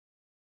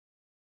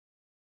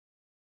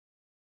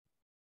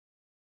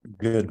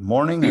Good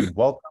morning and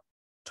welcome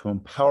to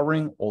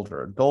Empowering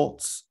Older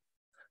Adults,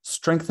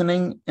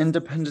 Strengthening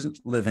Independent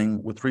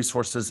Living with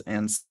Resources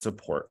and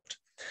Support.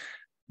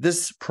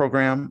 This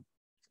program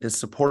is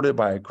supported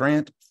by a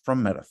grant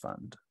from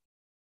MetaFund.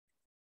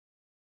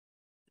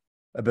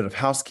 A bit of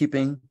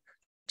housekeeping.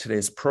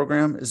 Today's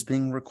program is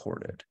being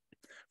recorded.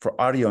 For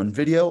audio and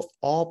video,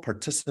 all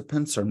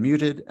participants are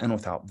muted and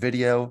without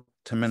video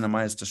to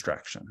minimize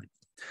distraction.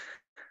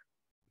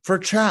 For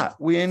chat,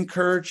 we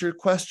encourage your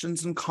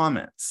questions and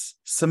comments.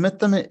 Submit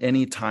them at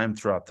any time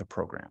throughout the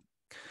program.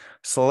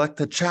 Select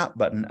the chat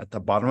button at the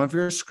bottom of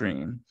your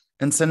screen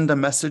and send a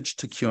message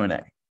to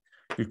Q&A.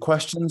 Your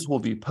questions will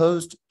be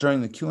posed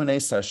during the Q&A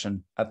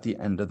session at the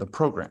end of the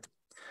program.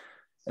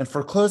 And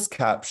for closed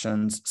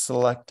captions,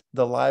 select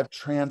the live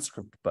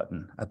transcript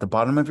button at the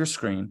bottom of your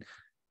screen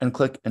and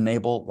click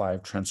Enable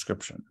Live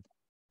Transcription.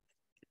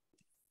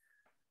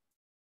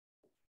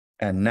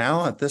 And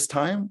now at this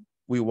time,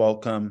 we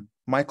welcome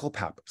Michael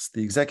Pappas,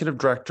 the Executive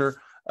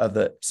Director of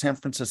the San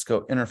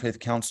Francisco Interfaith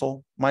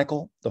Council.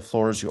 Michael, the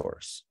floor is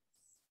yours.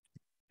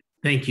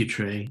 Thank you,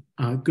 Trey.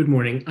 Good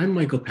morning. I'm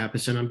Michael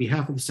Pappas, and on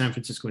behalf of the San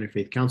Francisco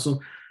Interfaith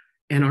Council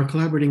and our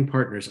collaborating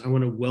partners, I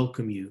want to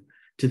welcome you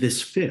to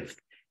this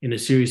fifth in a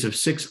series of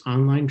 6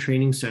 online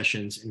training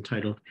sessions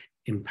entitled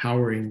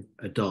Empowering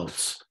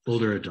Adults,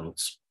 Older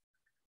Adults.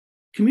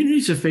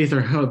 Communities of faith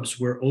are hubs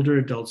where older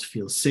adults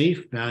feel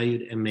safe,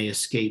 valued, and may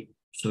escape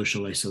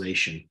social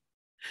isolation.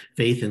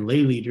 Faith and lay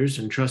leaders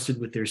entrusted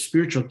with their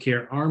spiritual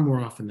care are more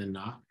often than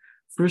not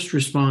first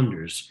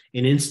responders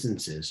in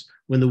instances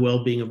when the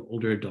well-being of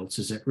older adults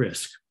is at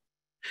risk.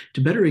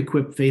 To better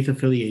equip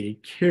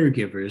faith-affiliated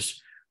caregivers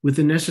with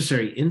the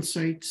necessary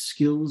insights,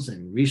 skills,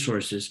 and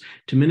resources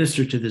to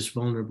minister to this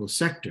vulnerable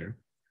sector,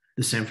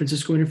 the San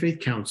Francisco Interfaith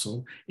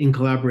Council, in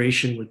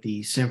collaboration with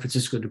the San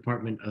Francisco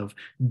Department of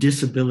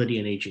Disability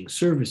and Aging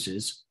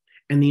Services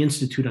and the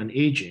Institute on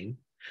Aging,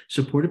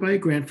 supported by a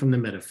grant from the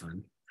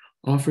MetaFund,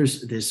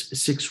 offers this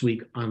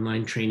 6-week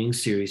online training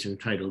series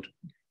entitled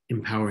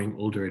Empowering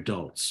Older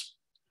Adults.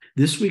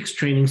 This week's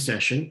training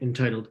session,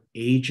 entitled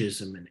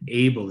Ageism and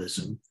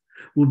Ableism,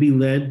 will be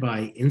led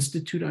by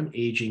Institute on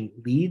Aging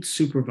Lead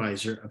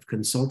Supervisor of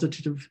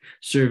Consultative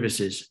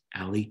Services,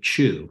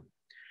 Chiu.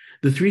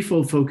 The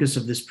threefold focus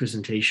of this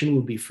presentation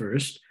will be,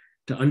 first,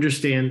 to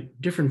understand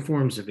different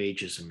forms of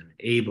ageism and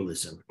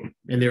ableism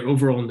and their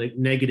overall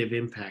negative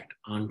impact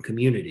on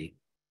community.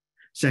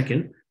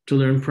 Second, to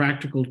learn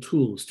practical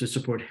tools to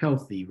support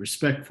healthy,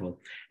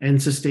 respectful,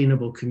 and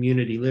sustainable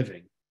community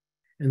living.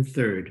 And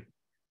third,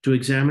 to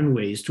examine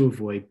ways to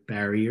avoid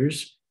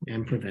barriers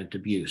and prevent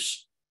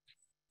abuse.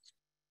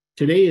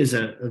 Today is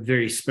a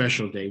very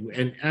special day,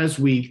 and as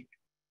we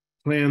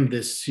planned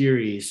this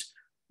series,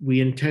 we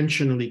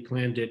intentionally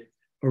planned it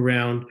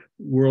around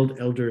World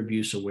Elder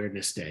Abuse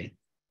Awareness Day.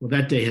 Well,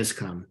 that day has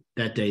come.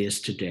 That day is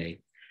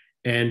today.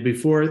 And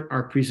before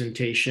our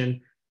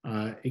presentation,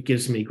 it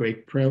gives me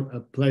great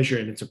pleasure,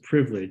 and it's a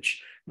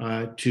privilege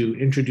to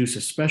introduce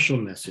a special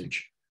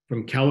message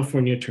from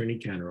California Attorney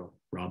General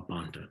Rob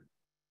Bonta.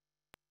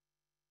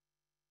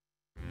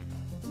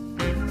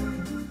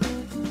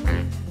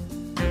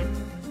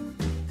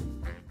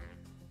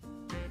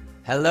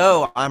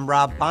 Hello, I'm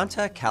Rob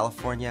Bonta,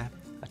 California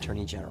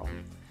Attorney General.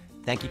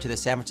 Thank you to the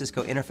San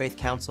Francisco Interfaith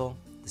Council,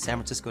 the San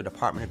Francisco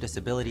Department of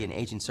Disability and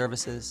Aging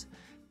Services,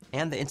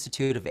 and the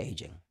Institute of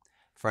Aging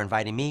for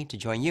inviting me to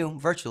join you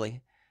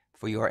virtually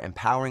for your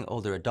Empowering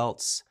Older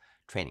Adults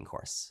training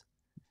course.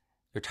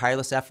 Your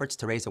tireless efforts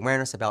to raise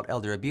awareness about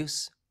elder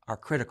abuse are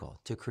critical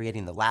to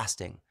creating the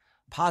lasting,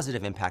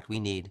 positive impact we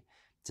need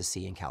to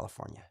see in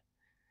California.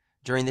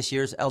 During this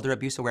year's Elder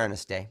Abuse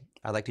Awareness Day,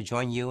 I'd like to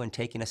join you in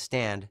taking a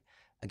stand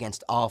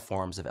against all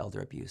forms of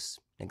elder abuse,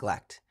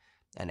 neglect,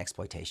 and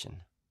exploitation.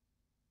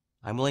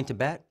 I'm willing to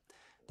bet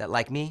that,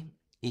 like me,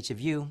 each of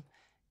you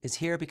is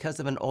here because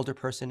of an older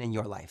person in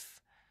your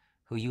life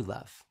who you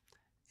love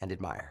and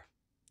admire.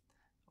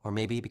 Or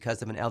maybe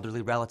because of an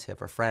elderly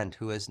relative or friend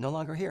who is no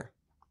longer here,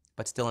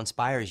 but still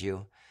inspires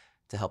you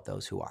to help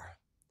those who are.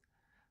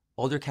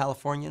 Older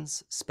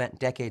Californians spent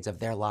decades of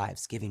their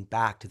lives giving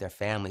back to their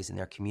families and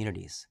their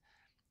communities.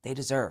 They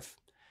deserve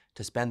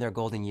to spend their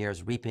golden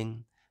years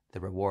reaping the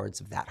rewards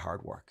of that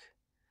hard work.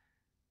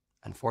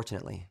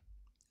 Unfortunately,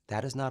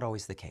 that is not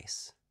always the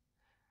case.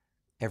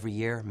 Every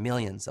year,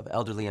 millions of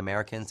elderly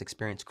Americans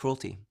experience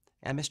cruelty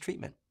and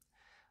mistreatment.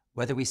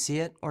 Whether we see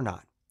it or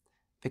not,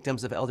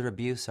 victims of elder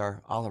abuse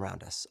are all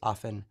around us,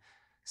 often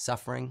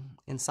suffering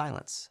in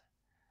silence.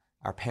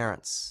 Our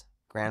parents,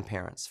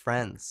 grandparents,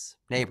 friends,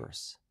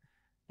 neighbors,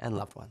 and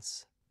loved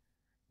ones.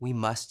 We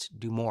must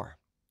do more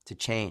to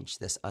change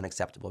this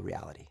unacceptable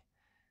reality.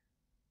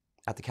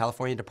 At the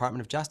California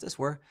Department of Justice,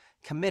 we're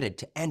committed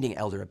to ending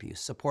elder abuse,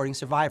 supporting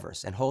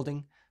survivors, and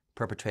holding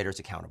perpetrators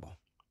accountable.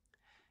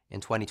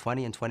 In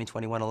 2020 and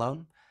 2021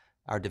 alone,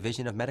 our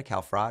Division of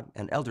Medi-Cal Fraud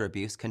and Elder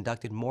Abuse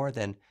conducted more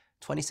than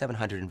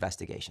 2,700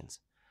 investigations,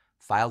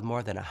 filed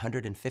more than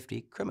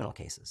 150 criminal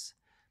cases,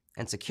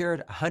 and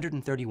secured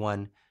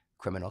 131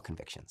 criminal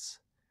convictions.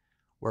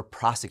 We're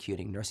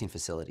prosecuting nursing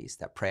facilities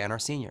that prey on our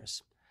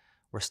seniors.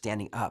 We're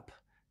standing up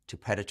to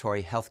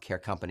predatory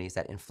healthcare companies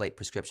that inflate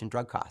prescription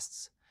drug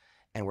costs.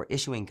 And we're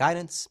issuing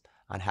guidance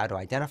on how to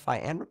identify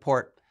and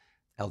report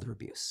elder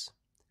abuse.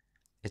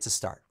 It's a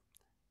start,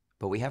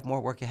 but we have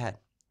more work ahead.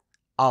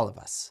 All of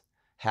us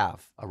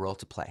have a role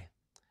to play.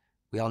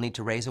 We all need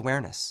to raise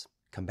awareness,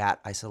 combat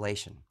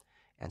isolation,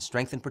 and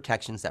strengthen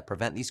protections that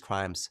prevent these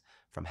crimes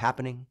from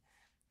happening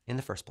in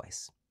the first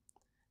place.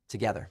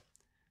 Together,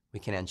 we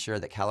can ensure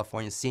that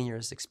California's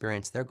seniors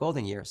experience their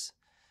golden years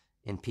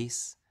in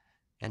peace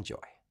and joy.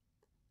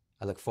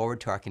 I look forward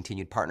to our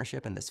continued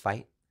partnership in this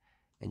fight.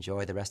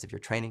 Enjoy the rest of your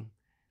training,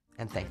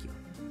 and thank you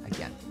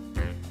again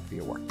for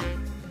your work.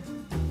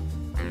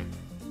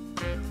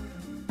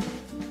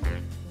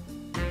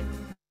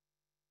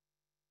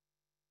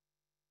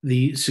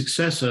 The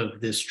success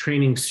of this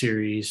training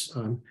series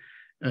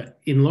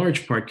in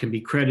large part can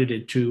be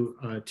credited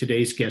to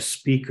today's guest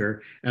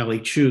speaker,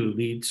 Chiu,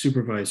 lead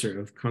supervisor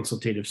of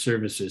consultative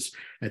services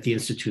at the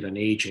Institute on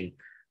Aging.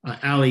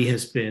 Ali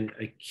has been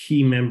a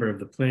key member of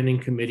the planning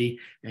committee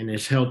and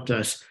has helped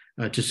us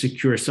to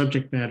secure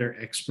subject matter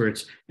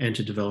experts and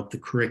to develop the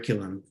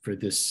curriculum for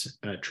this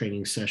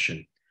training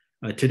session.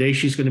 Today,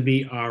 she's going to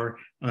be our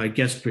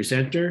guest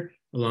presenter,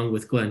 along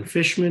with Glenn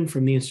Fishman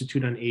from the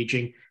Institute on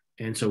Aging.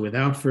 And so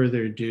without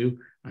further ado,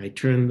 I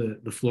turn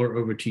the floor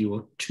over to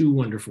you, two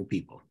wonderful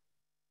people.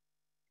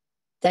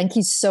 Thank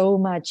you so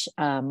much,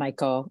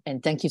 Michael,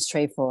 and thank you,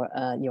 Trey, for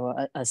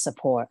your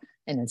support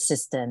and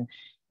assistance.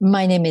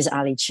 My name is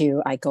Ali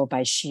Chiu. I go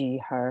by she,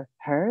 her,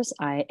 hers.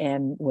 I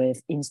am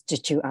with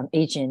Institute on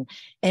Aging.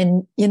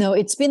 And, you know,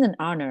 it's been an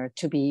honor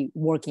to be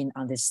working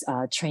on this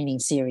training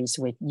series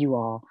with you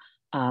all.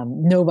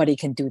 Nobody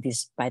can do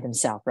this by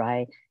themselves,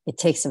 right? It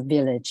takes a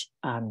village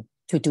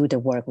to do the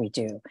work we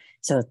do.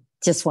 So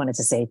just wanted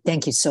to say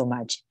thank you so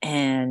much.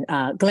 And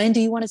Glenn,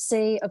 do you want to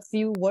say a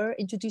few words,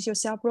 introduce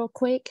yourself real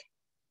quick?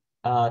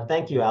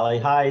 Thank you, Ali.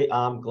 Hi,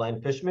 I'm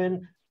Glenn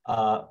Fishman.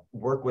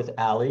 Work with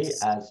Ali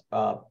as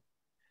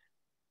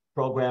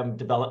program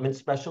development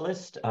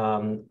specialist.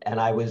 And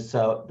I was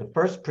the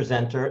first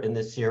presenter in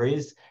this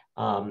series,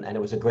 and it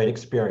was a great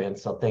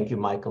experience. So thank you,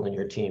 Michael, and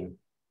your team.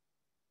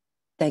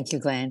 Thank you,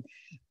 Glenn.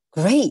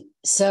 Great.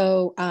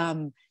 So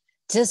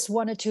just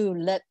wanted to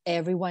let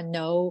everyone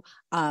know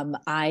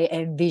I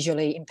am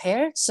visually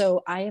impaired,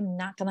 so I am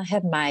not going to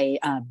have my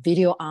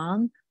video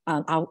on.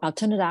 I'll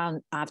turn it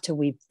on after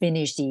we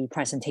finish the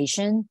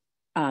presentation.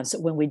 So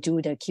when we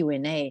do the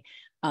Q&A,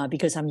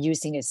 because I'm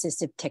using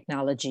assistive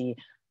technology,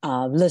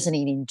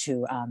 listening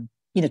into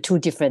two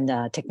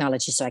different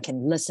technologies, so I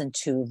can listen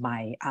to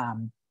my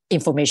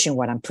information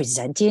what I'm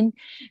presenting.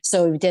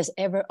 So if there's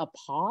ever a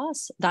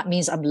pause, that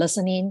means I'm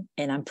listening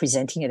and I'm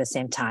presenting at the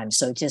same time.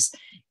 So just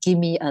give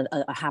me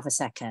a half a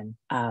second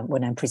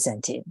when I'm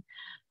presenting.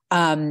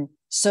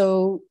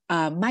 So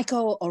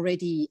Michael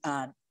already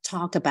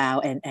talked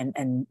about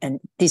and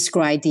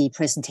described the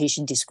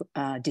presentation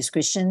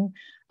description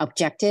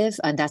objective,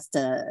 and that's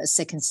the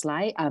second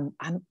slide. I'm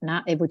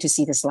not able to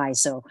see the slide,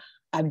 so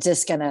I'm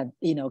just gonna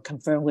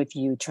confirm with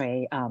you,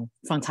 Trey,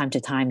 from time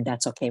to time.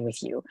 That's okay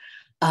with you.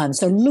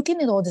 So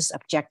looking at all this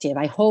objective,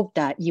 I hope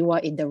that you are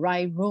in the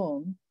right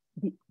room.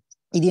 You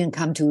didn't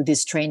come to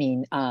this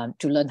training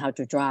to learn how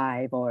to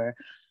drive or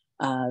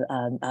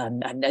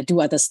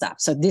do other stuff.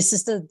 So this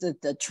is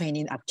the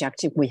training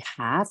objective we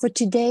have for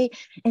today.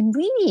 And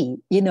really,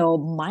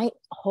 my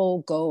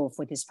whole goal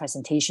for this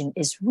presentation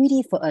is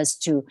really for us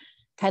to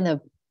kind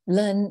of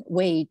learn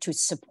way to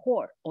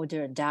support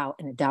older adult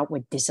and adult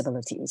with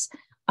disabilities.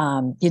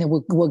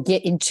 We'll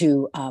get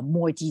into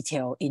more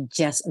detail in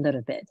just a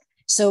little bit.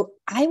 So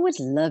I would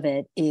love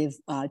it if,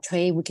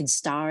 Trey, we can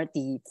start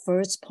the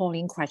first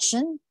polling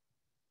question.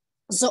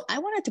 So I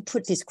wanted to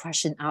put this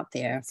question out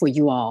there for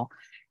you all.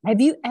 Have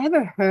you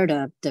ever heard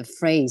of the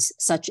phrase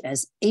such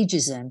as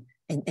ageism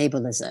and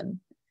ableism?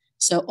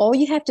 So all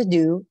you have to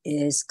do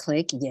is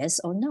click yes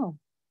or no.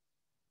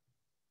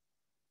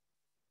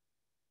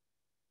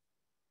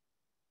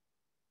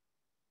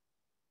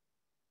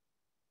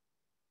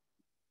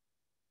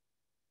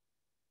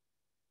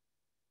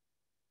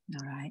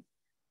 All right.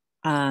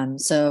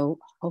 So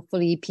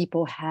hopefully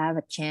people have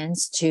a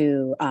chance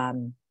to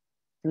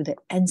do the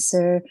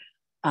answer.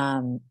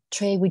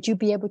 Trey, would you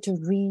be able to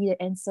read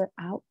the answer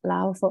out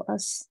loud for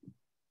us?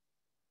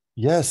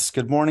 Yes,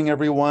 good morning,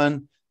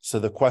 everyone. So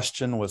the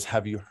question was,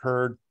 have you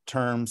heard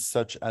terms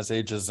such as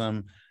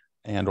ageism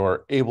and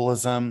or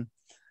ableism?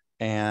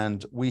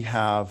 And we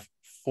have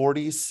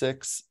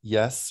 46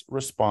 yes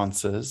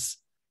responses,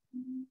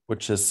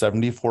 which is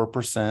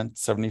 74%,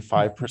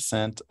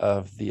 75%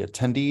 of the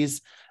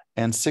attendees,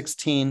 and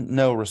 16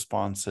 no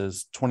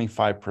responses,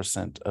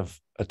 25%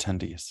 of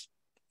attendees.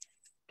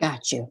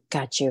 Got you.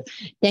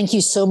 Thank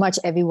you so much,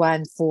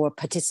 everyone, for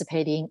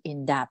participating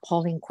in that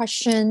polling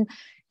question.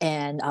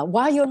 And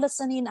while you're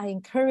listening, I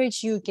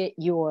encourage you get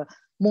your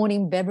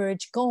morning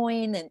beverage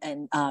going,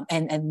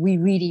 and we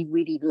really,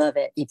 really love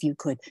it if you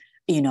could,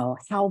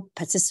 help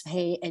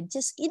participate and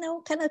just,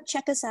 kind of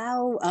check us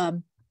out,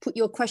 put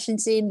your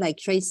questions in, like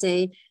Trey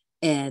said,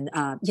 and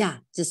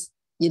just,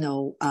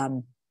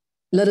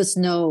 let us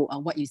know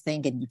what you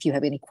think, and if you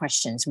have any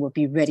questions, we'll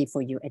be ready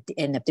for you at the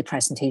end of the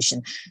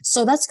presentation.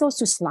 So let's go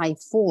to slide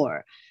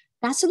 4.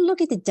 That's a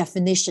look at the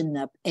definition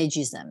of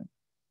ageism.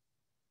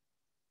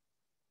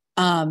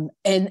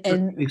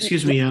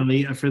 Excuse me,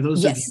 Ali, for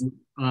those yes. of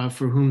you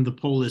for whom the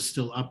poll is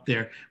still up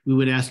there, we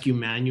would ask you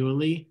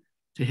manually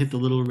to hit the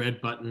little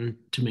red button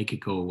to make it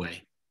go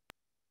away.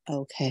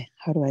 Okay,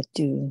 how do I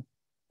do?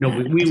 No,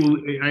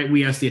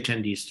 we ask the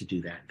attendees to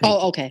do that. Thank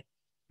you. Okay.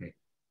 Okay.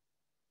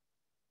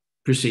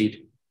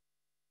 Proceed.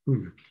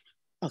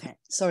 Okay,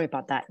 sorry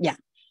about that. Yeah.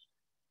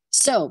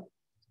 So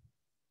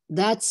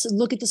let's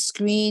look at the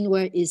screen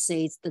where it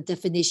says the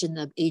definition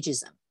of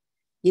ageism.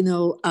 You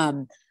know,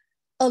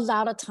 a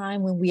lot of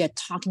time when we are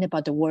talking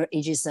about the word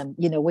ageism,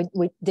 you know, when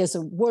there's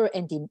a word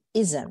ending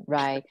ism,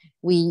 right?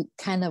 We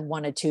kind of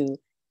wanted to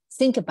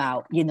think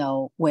about, you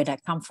know, where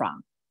that come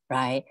from,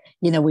 right?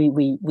 You know,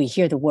 we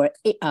hear the word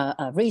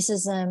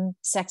racism,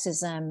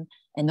 sexism,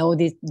 and all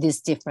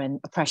this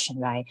different oppression,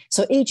 right?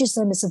 So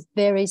ageism is a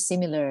very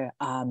similar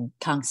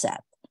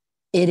concept.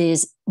 It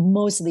is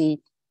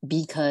mostly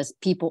because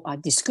people are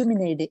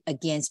discriminated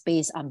against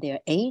based on their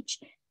age.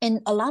 And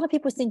a lot of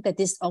people think that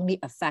this only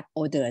affects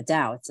older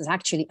adults. It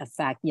actually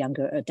affects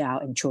younger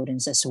adults and children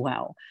as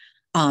well.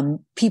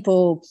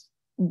 People,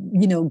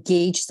 you know,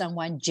 gauge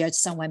someone, judge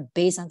someone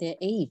based on their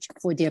age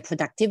for their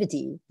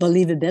productivity,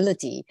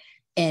 believability,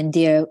 and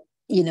their,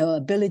 you know,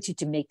 ability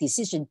to make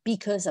decisions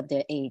because of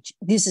their age.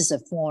 This is a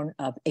form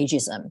of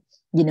ageism,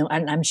 you know,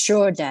 and I'm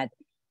sure that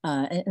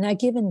and I've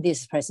given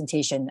this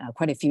presentation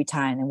quite a few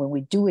times. And when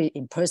we do it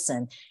in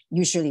person,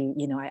 usually,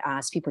 you know, I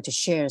ask people to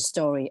share a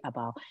story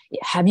about,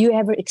 have you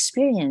ever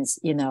experienced,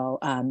 you know,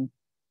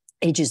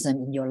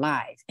 ageism in your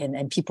life?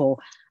 And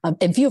people,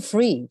 and feel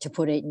free to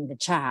put it in the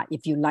chat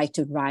if you like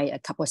to write a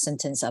couple of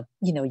sentences of,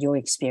 you know, your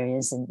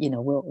experience. And, you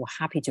know, we're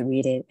happy to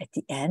read it at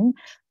the end.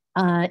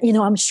 You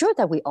know, I'm sure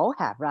that we all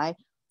have, right?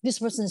 This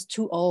person is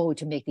too old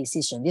to make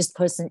decisions. This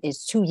person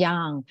is too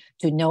young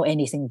to know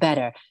anything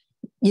better.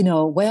 You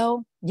know,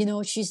 well, you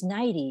know, she's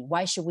 90.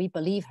 Why should we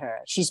believe her?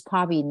 She's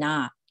probably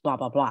not, blah,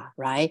 blah, blah,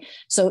 right?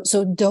 So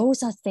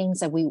those are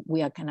things that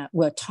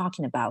we're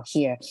talking about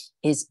here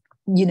is,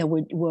 you know,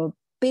 we're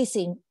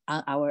basing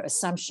our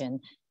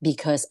assumption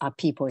because of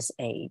people's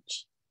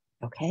age,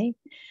 okay?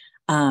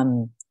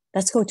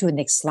 Let's go to the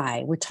next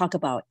slide. We'll talk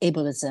about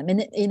ableism.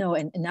 And, you know,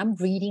 and I'm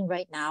reading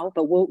right now,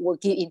 but we'll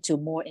get into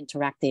more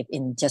interactive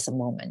in just a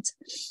moment.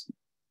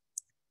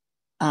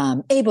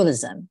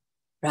 Ableism.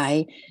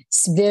 Right?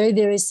 It's very,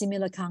 very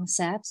similar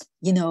concepts,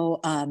 you know,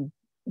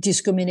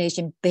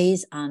 discrimination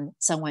based on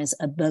someone's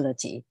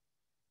ability,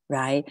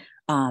 right?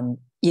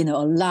 You know,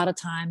 a lot of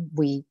time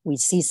we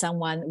see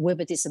someone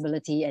with a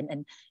disability,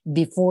 and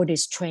before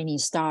this training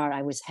start,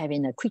 I was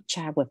having a quick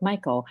chat with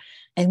Michael,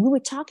 and we were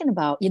talking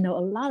about, you know,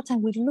 a lot of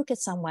time we look at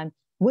someone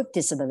with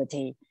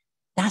disability,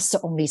 that's the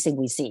only thing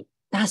we see.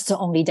 That's the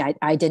only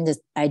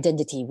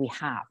identity we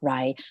have,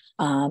 right?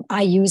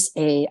 I use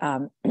a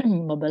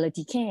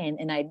mobility cane,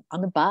 and I'm on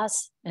the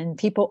bus, and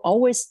people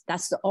always,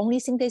 that's the only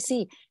thing they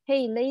see.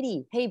 Hey,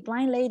 lady, hey,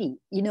 blind lady,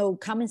 you know,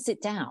 come and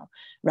sit down,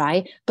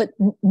 right? But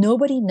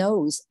nobody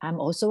knows I'm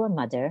also a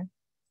mother.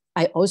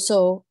 I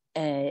also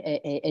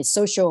a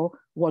social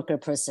worker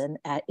person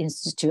at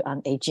Institute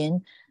on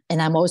Aging,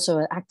 and I'm also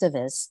an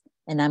activist.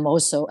 And I'm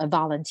also a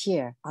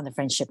volunteer on the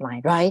friendship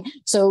line, right?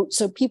 So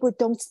people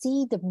don't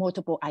see the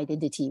multiple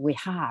identity we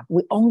have.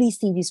 We only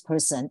see this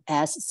person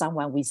as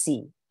someone we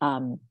see,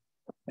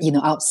 you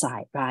know,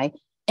 outside, right?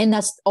 And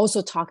let's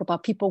also talk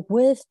about people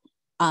with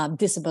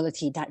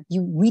disability that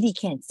you really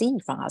can't see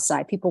from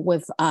outside. People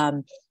with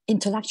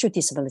intellectual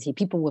disability,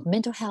 people with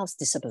mental health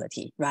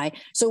disability, right?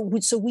 So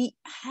we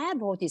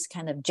have all this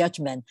kind of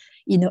judgment,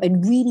 you know,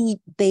 and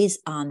really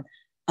based on,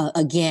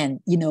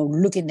 again, you know,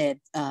 looking at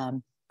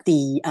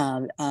the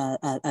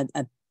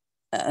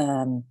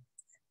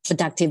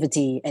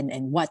productivity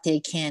and what they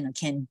can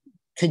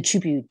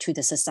contribute to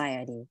the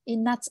society.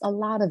 And that's a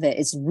lot of it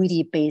is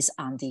really based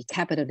on the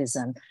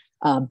capitalism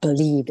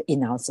belief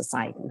in our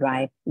society,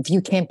 right? If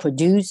you can't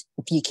produce,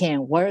 if you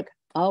can't work,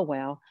 oh,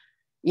 well,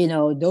 you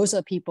know, those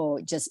are people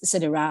just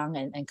sit around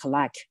and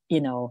collect,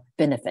 you know,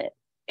 benefit.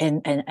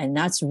 And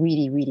that's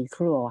really, really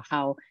cruel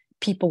how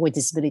people with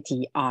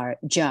disability are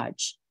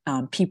judged.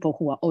 People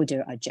who are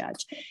older are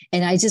judged.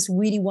 And I just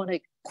really want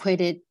to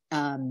credit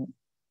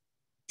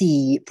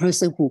the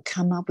person who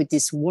come up with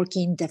this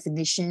working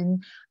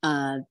definition,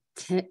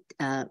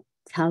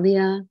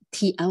 Talia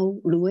T.L.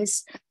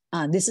 Lewis.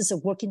 This is a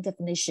working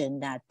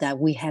definition that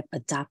we have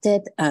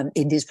adopted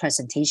in this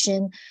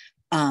presentation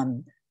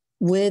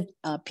with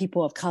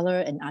people of color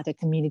and other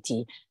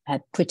community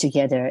had put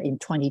together in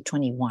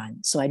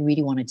 2021. So I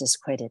really want to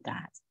just credit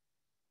that.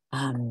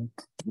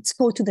 Let's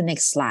go to the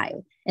next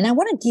slide. And I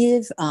want to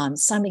give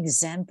some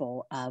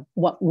example of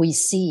what we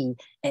see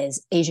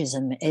as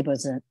ageism,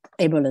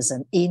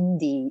 ableism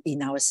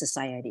in our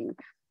society.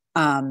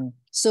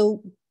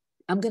 So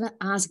I'm going to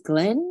ask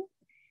Glenn,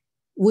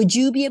 would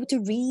you be able to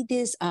read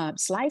this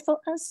slide for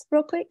us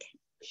real quick?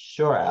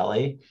 Sure,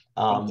 Ali.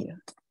 Thank you.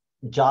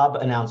 Job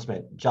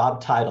announcement,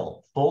 job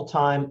title,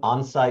 full-time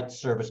on-site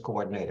service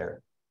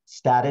coordinator,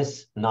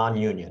 status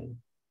non-union.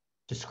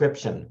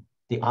 Description,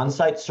 the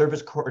on-site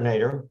service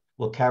coordinator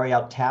will carry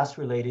out tasks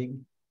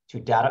relating to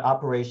data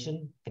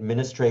operation,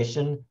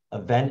 administration,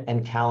 event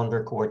and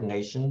calendar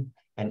coordination,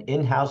 and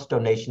in-house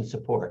donation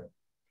support.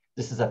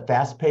 This is a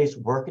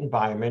fast-paced work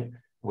environment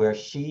where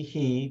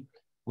he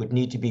would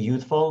need to be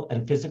youthful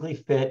and physically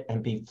fit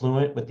and be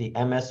fluent with the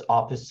MS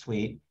Office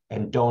suite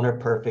and donor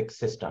perfect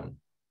system.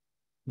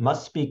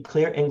 Must speak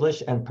clear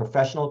English and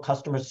professional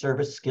customer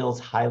service skills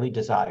highly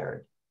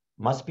desired.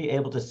 Must be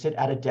able to sit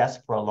at a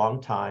desk for a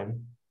long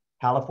time.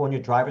 California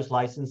driver's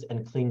license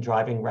and clean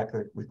driving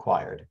record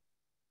required.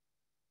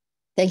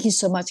 Thank you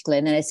so much,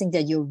 Glenn. And I think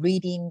that you're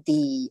reading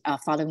the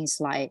following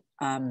slide.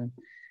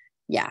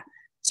 Yeah.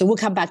 So we'll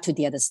come back to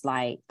the other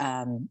slide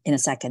in a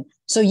second.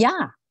 So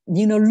yeah,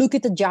 look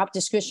at the job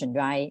description,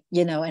 right?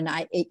 And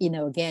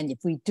again, if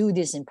we do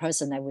this in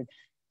person, I would,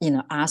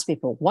 ask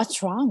people,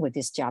 what's wrong with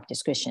this job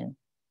description?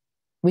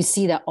 We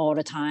see that all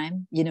the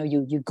time.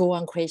 You go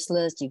on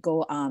Craigslist, you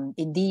go on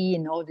Indeed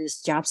and all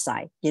this job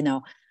site,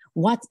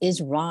 what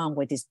is wrong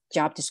with this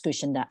job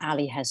description that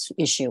Ali has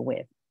issue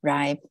with,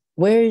 right?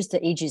 Where is the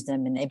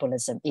ageism and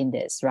ableism in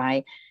this,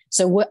 right?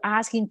 So we're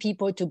asking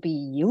people to be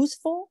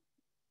useful.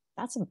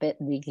 That's a bit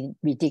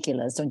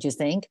ridiculous, don't you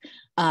think?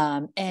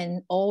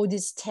 And all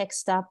this tech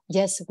stuff,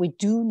 yes, we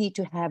do need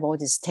to have all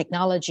this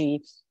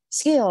technology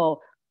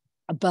skill,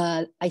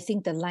 but I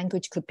think the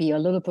language could be a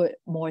little bit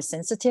more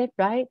sensitive,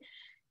 right?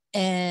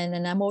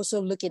 And I'm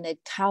also looking at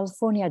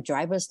California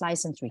driver's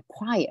license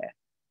require.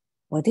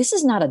 Well, this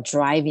is not a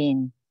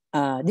driving,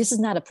 this is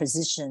not a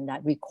position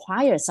that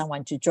requires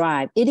someone to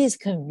drive. It is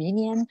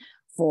convenient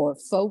for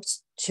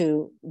folks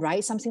to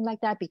write something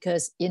like that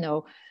because,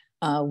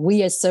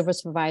 we as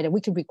service provider,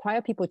 we can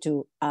require people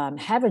to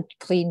have a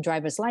clean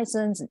driver's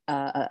license,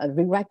 a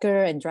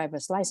record and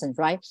driver's license,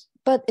 right?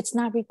 But it's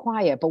not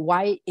required. But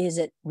why is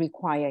it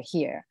required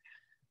here?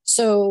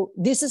 So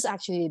this is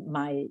actually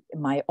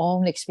my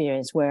own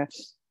experience where,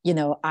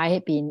 I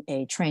had been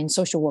a trained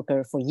social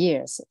worker for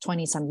years,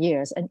 20 some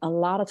years. And a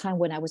lot of time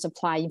when I was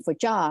applying for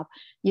job,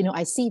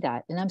 I see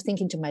that and I'm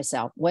thinking to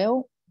myself,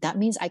 well, that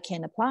means I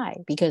can't apply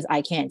because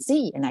I can't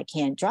see and I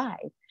can't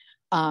drive.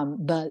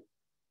 But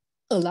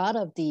a lot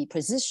of the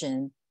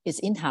position is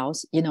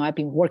in-house. I've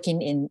been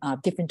working in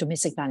different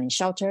domestic violence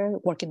shelter,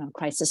 working on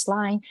crisis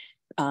line,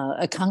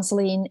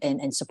 counseling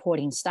and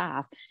supporting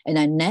staff. And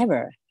I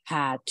never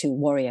had to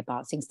worry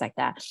about things like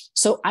that.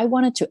 So I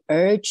wanted to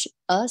urge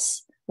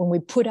us, when we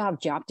put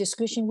out job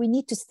description, we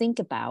need to think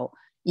about,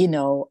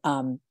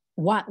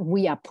 what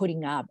we are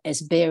putting up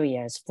as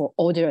barriers for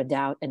older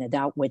adult and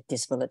adult with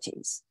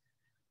disabilities.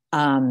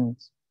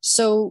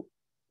 So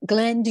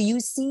Glenn, do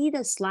you see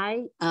the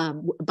slide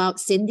about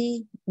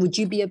Cindy? Would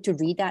you be able to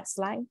read that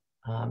slide?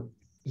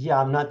 Yeah,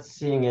 I'm not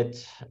seeing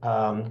it.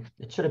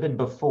 It should have been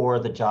before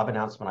the job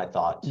announcement, I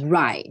thought.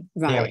 Right.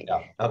 There we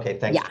go. Okay,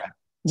 thanks. Yeah.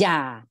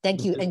 Yeah,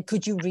 thank you. And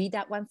could you read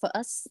that one for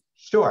us?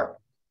 Sure.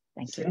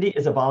 Thank you. Cindy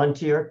is a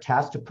volunteer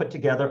tasked to put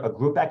together a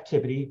group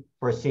activity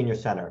for a senior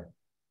center.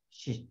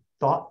 She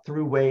thought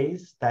through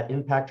ways that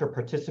impact her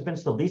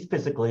participants the least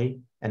physically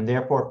and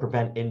therefore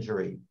prevent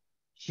injury.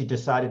 She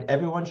decided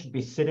everyone should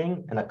be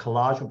sitting and a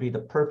collage would be the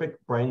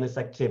perfect brainless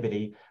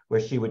activity where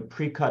she would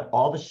pre-cut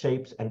all the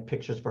shapes and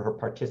pictures for her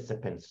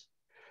participants.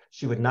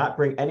 She would not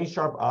bring any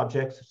sharp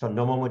objects so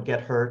no one would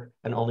get hurt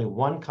and only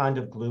one kind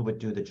of glue would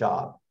do the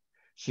job.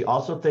 She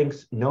also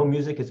thinks no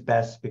music is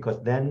best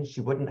because then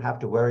she wouldn't have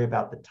to worry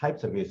about the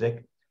types of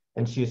music,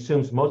 and she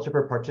assumes most of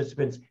her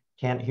participants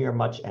can't hear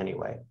much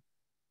anyway.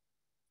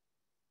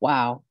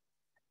 Wow.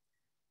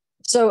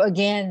 So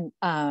again,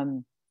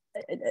 looking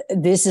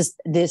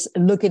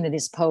at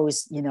this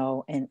post,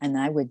 and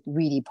I would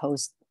really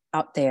post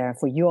out there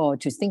for you all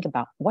to think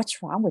about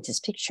what's wrong with this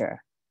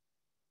picture.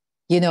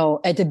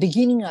 At the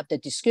beginning of the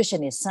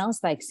discussion, it sounds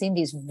like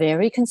Cindy's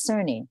very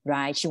concerning,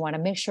 right? She want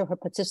to make sure her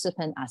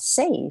participants are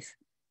safe.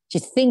 She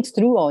thinks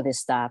through all this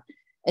stuff.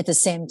 At the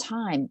same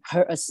time,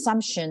 her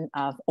assumption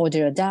of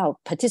older adult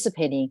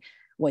participating,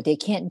 well, they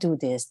can't do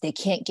this, they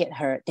can't get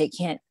hurt, they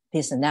can't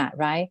this and that,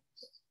 right?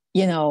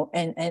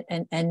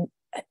 And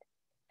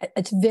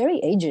it's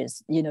very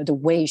ageist, the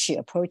way she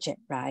approached it,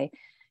 right?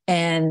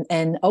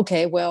 And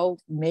okay, well,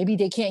 maybe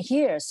they can't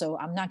hear, so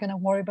I'm not going to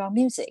worry about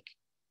music,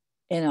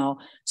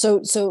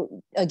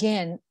 So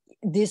again,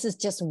 this is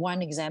just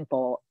one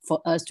example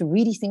for us to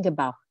really think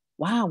about,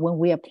 wow, when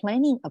we are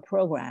planning a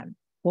program,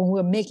 when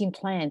we're making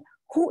plan,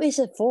 who is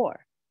it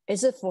for?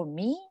 Is it for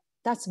me?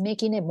 That's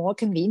making it more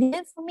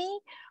convenient for me?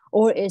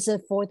 Or is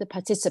it for the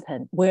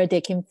participant where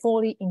they can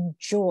fully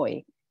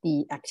enjoy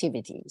the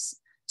activities?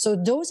 So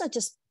those are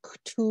just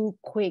two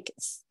quick,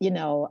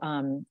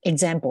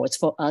 examples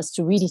for us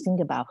to really think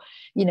about,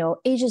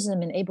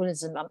 ageism and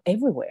ableism are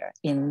everywhere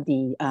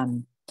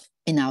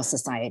in our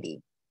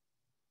society.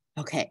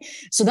 Okay,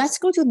 so let's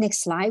go to the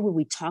next slide where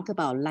we talk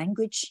about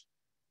language.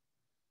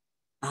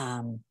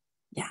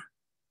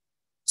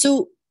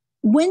 So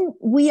when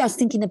we are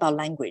thinking about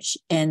language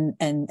and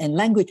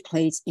language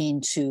plays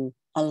into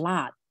a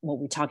lot what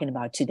we're talking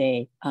about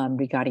today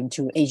regarding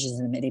to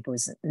ageism and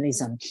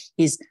ableism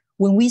is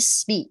when we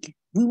speak,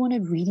 we want to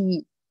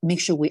really make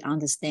sure we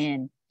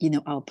understand,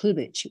 our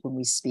privilege when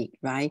we speak,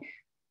 right?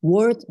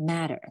 Word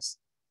matters.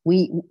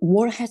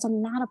 Word has a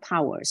lot of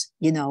powers.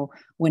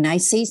 When I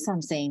say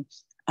something,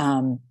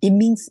 it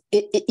means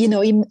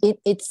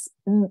it's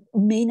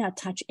may not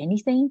touch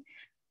anything,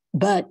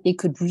 but it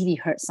could really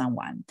hurt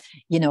someone.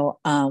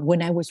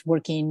 When I was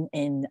working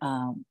in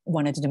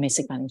one of the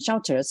domestic violence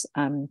shelters,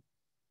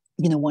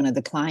 one of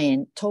the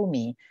client told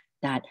me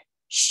that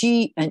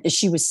she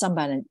was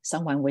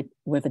someone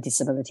with a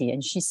disability,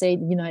 and she said,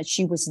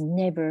 she was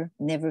never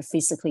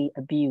physically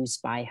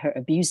abused by her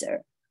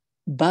abuser,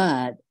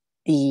 but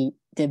the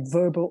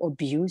verbal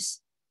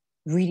abuse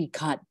really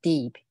cut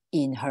deep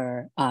in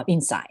her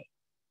inside,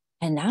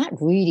 and that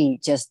really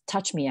just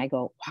touched me. I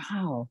go,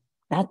 wow,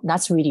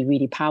 that's really,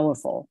 really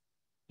powerful.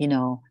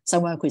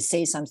 Someone could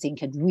say something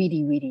could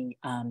really, really,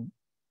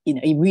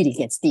 it really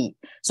gets deep.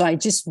 So I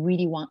just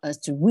really want us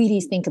to really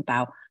think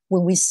about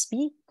when we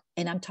speak,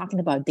 and I'm talking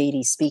about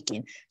daily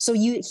speaking. So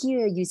you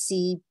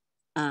see,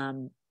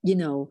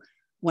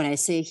 what I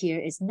say here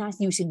is not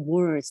using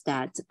words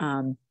that,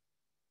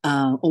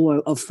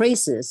 or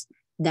phrases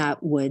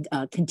that would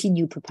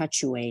continue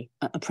perpetuate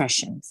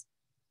oppressions.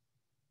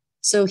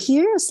 So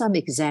here are some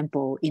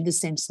examples in the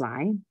same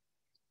slide.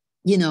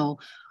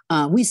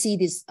 We see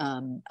these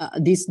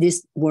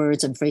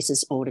words and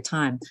phrases all the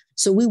time.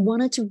 So we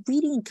wanted to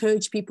really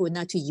encourage people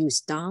not to use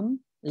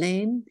dumb,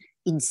 lame,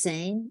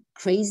 insane,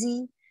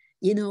 crazy.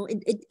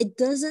 It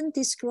doesn't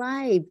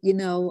describe,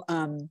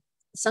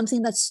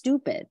 something that's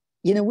stupid.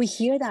 We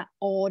hear that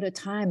all the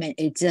time, and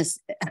it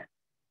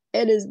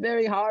is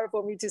very hard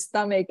for me to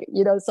stomach.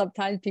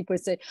 Sometimes people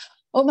say,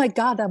 oh my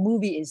God, that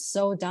movie is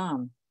so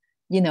dumb,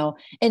 and I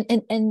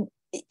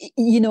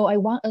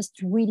want us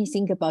to really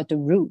think about the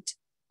root,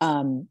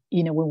 when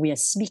we are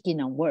speaking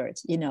on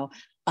words,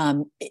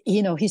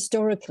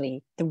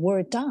 historically, the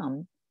word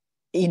dumb,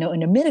 in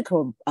a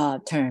medical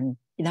term,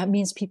 that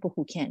means people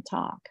who can't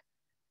talk.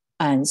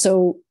 And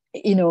so,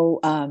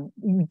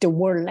 the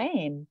word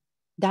lame,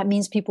 that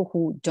means people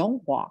who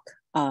don't walk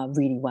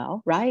really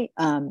well, right?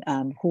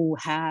 Who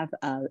have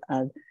a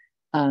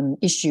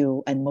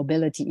issue and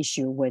mobility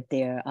issue with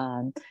their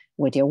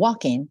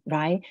walking,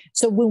 right?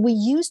 So when we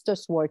use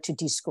this word to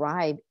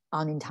describe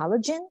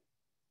unintelligent,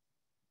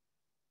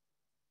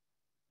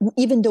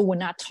 even though we're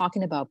not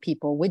talking about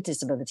people with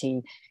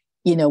disability,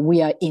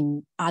 we are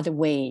in other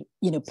way,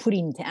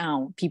 putting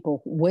down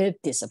people with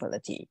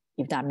disability,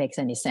 if that makes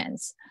any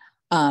sense.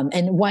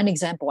 And one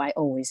example I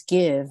always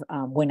give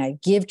when I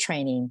give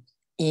training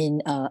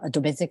in a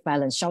domestic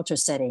violence shelter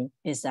setting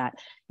is that,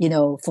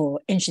 for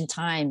ancient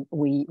time,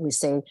 we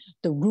say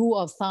the rule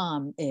of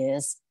thumb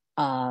is,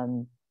 blah,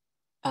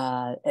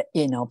 blah,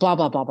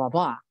 blah, blah,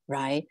 blah,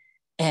 right?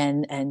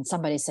 And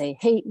somebody say,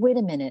 hey, wait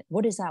a minute,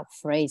 what does that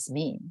phrase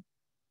mean,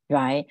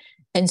 right?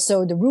 And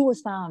so the rule of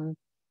thumb,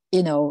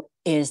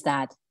 is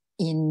that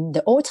in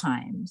the old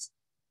times,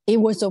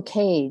 it was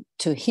okay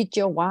to hit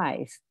your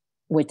wife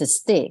with a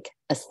stick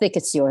as thick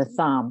as your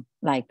thumb,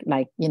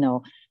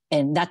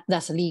 and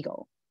that's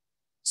legal.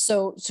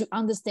 So to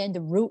understand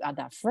the root of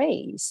that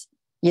phrase,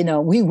 we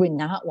would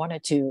not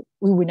want to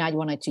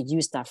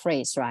use that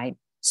phrase, right?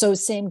 So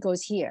same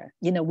goes here.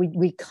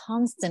 We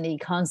constantly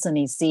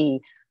see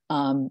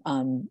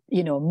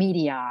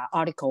media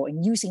article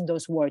and using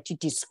those words to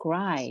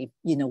describe,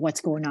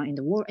 what's going on in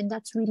the world. And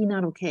that's really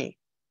not okay.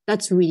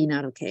 That's really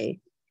not okay.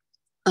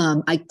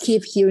 I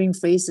keep hearing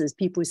phrases,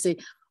 people say,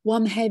 well,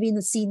 I'm having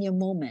a senior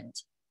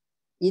moment,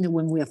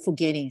 when we are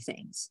forgetting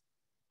things.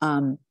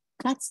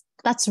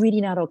 That's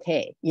really not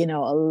okay. A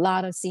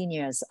lot of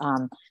seniors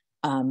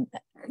can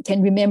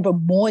remember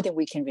more than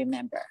we can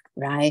remember,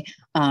 right?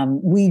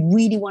 We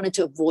really wanted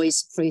to avoid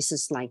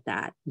phrases like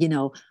that,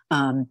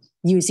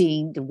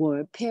 using the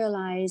word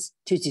paralyzed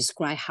to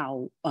describe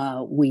how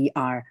we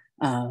are,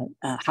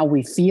 how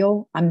we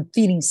feel. I'm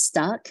feeling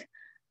stuck.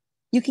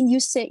 You can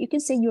say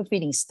you're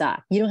feeling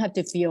stuck. You don't have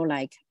to feel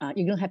like,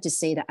 you don't have to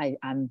say that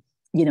I'm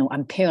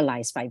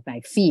paralyzed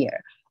by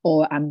fear,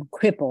 or I'm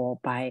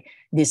crippled by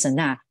this and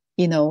that.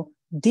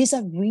 These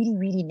are really,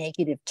 really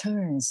negative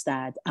terms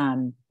that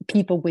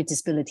people with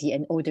disability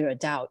and older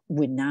adult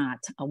would not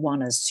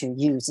want us to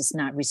use. It's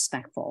not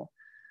respectful.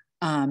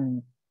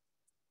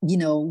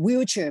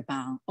 Wheelchair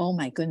bound, oh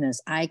my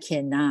goodness, I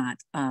cannot,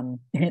 and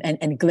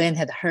Glenn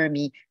had heard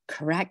me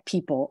correct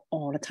people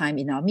all the time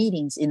in our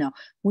meetings,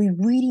 we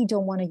really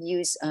don't want to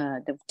use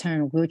the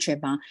term wheelchair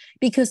bound,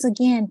 because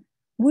again,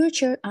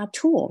 wheelchair are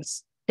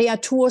tools. They are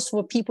tools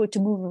for people to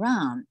move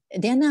around.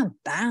 They're not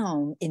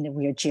bound in the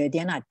wheelchair.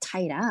 They're not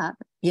tied up,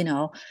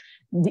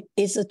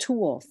 It's a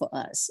tool for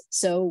us.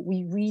 So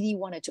we really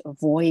wanted to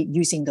avoid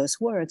using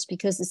those words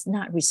because it's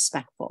not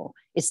respectful.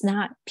 It's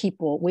not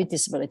people with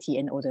disability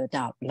and older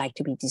adult like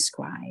to be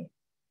described.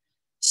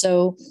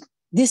 So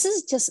this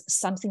is just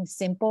something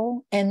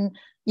simple. And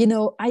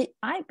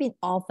I've been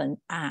often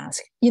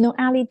asked,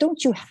 Ali,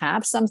 don't you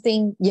have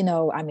something,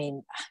 I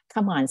mean,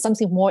 come on,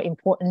 something more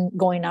important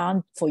going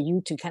on for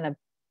you to kind of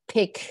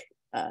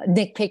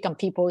nitpick on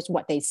people's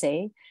what they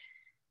say,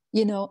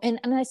 and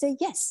I say,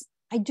 yes,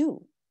 I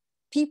do.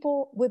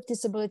 People with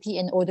disability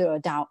and older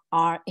adult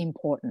are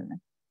important.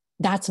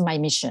 That's my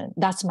mission.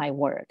 That's my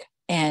work.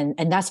 And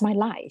that's my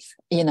life,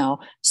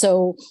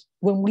 So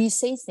when we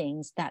say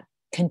things that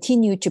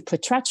continue to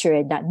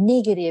perpetuate that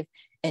negative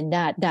and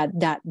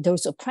that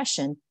those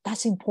oppression,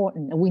 that's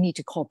important. And we need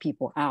to call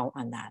people out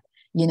on that.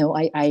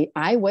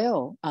 I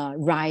will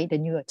write the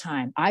New York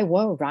Times. I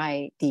will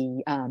write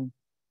the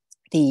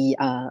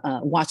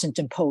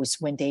Washington Post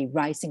when they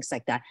write things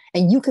like that.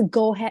 And you can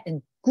go ahead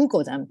and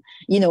Google them.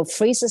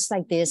 Phrases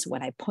like this,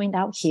 what I point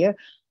out here,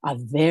 are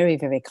very,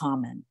 very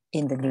common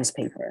in the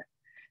newspaper.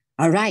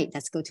 All right,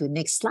 let's go to the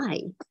next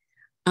slide.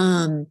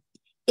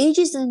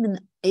 Ageism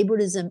and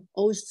ableism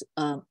also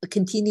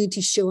continue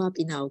to show up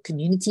in our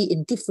community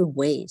in different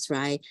ways,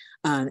 right?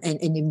 And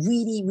it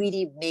really,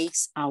 really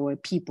makes our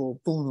people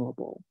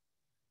vulnerable.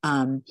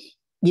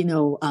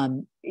 Looking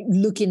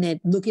at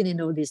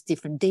all this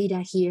different data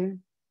here,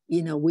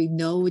 we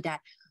know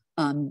that,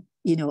 a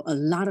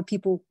lot of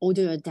people,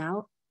 older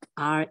adult,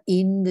 are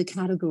in the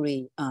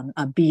category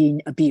of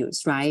being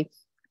abused, right?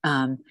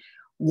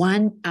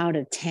 1 out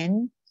of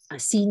 10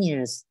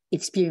 seniors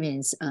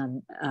experience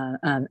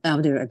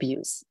elder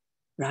abuse,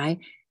 right?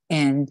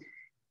 And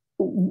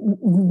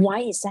why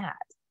is that?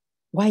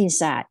 Why is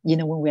that?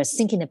 When we're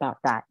thinking about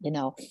that,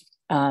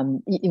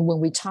 when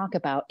we talk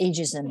about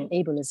ageism and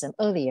ableism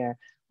earlier,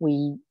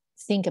 we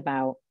think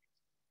about,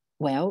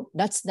 well,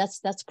 let's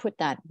put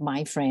that,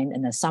 my friend,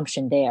 an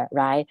assumption there,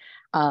 right?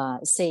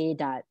 Say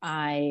that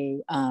I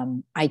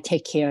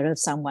take care of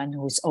someone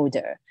who's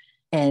older,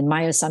 and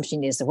my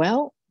assumption is,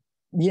 well,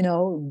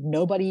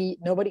 nobody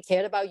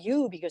cared about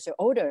you because you're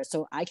older,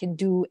 so I can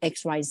do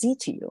X, Y, Z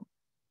to you,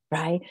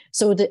 right?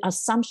 So the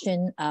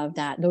assumption of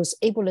that, those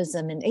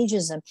ableism and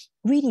ageism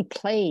really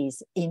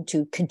plays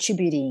into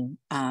contributing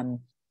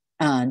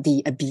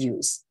the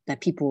abuse that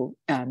people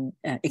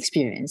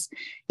experience.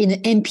 In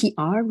an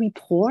NPR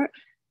report,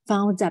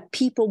 found that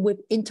people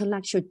with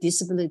intellectual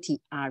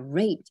disability are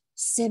rated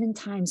 7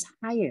 times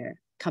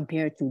higher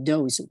compared to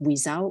those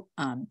without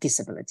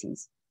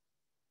disabilities.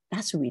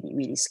 That's really,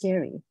 really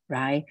scary,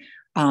 right?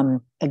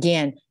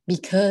 Again,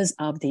 because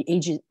of the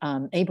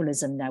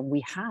ableism that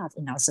we have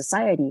in our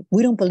society,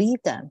 we don't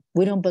believe them.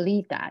 We don't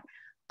believe that.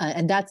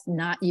 And that's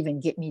not even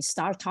get me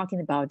start talking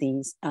about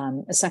these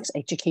sex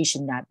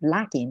education that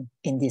lacking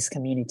in this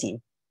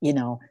community.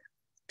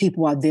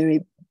 People are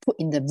very put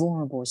in the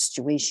vulnerable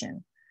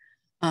situation.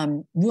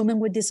 Women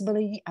with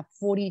disability are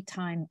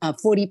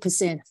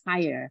 40%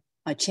 higher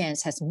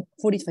chance, has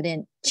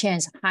 40%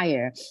 chance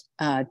higher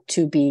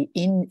to be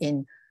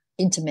in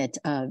intimate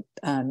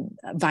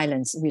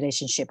violence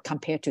relationship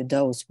compared to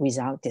those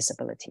without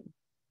disability.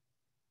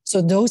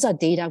 So those are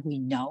data we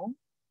know.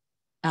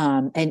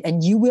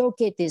 And you will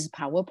get this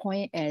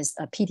PowerPoint as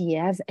a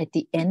PDF at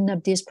the end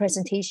of this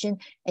presentation,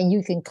 and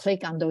you can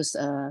click on those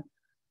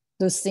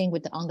things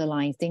with the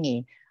underlying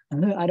thingy.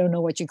 I don't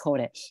know what you call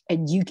it.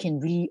 And you can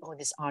read all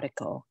this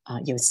article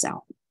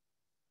yourself.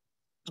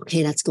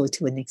 Okay, let's go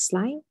to the next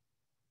slide.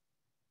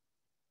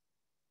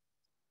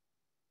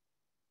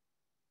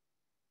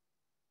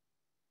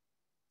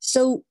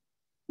 So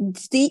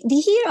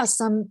here are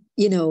some,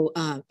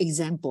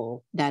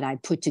 example that I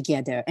put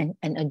together.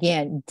 And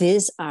again,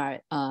 these are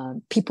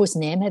people's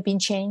name have been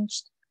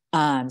changed.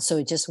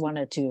 So just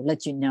wanted to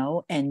let you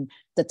know, and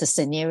that the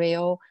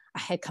scenario, I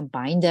had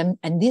combined them.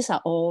 And these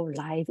are all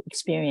live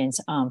experience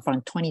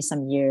from 20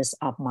 some years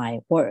of my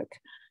work.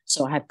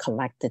 So I have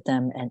collected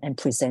them and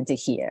presented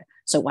here.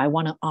 So I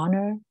want to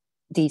honor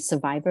the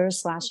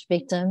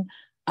survivor/victim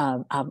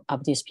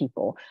of these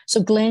people.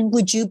 So Glenn,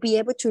 would you be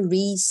able to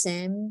read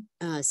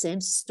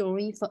Sam's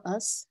story for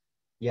us?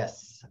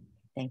 Yes.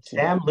 Thank you.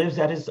 Sam lives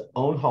at his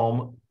own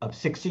home of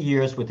 60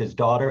 years with his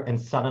daughter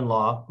and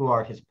son-in-law, who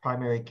are his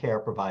primary care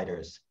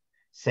providers.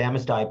 Sam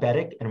is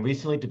diabetic and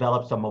recently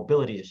developed some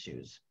mobility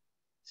issues.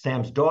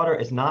 Sam's daughter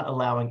is not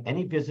allowing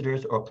any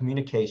visitors or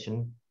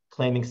communication,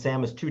 claiming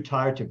Sam is too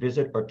tired to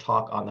visit or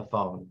talk on the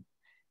phone.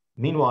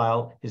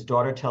 Meanwhile, his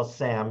daughter tells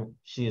Sam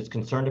she is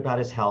concerned about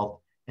his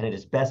health, and it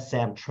is best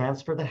Sam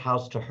transfer the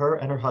house to her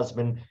and her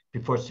husband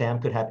before Sam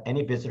could have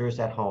any visitors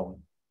at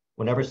home.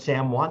 Whenever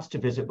Sam wants to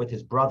visit with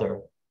his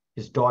brother,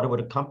 his daughter would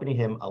accompany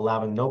him,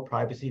 allowing no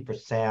privacy for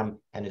Sam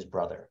and his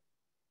brother.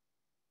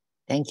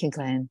 Thank you,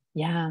 Glenn.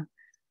 Yeah.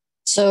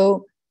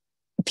 So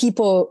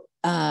people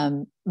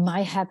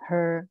might have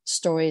heard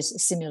stories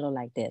similar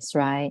like this,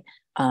 right?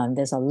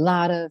 There's a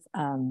lot of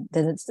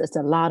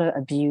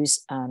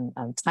abuse,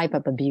 type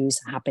of abuse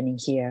happening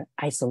here.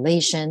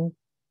 Isolation,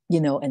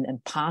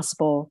 and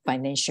possible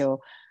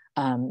financial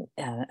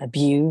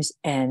abuse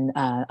and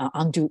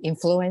undue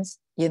influence.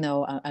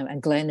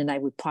 And Glenn and I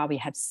would probably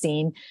have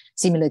seen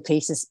similar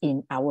cases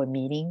in our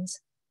meetings.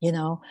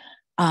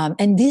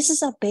 And this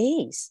is a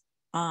base.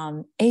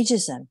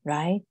 ageism,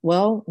 right?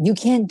 Well, you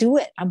can't do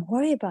it. I'm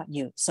worried about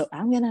you. So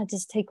I'm going to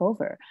just take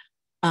over.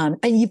 And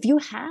if you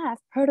have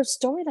heard a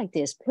story like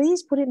this,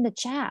 please put it in the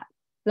chat.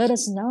 Let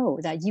us know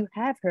that you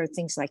have heard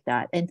things like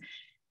that.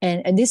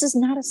 And this is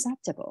not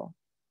acceptable.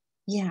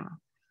 Yeah.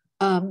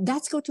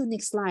 Let's go to the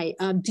next slide.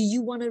 Do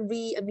you want to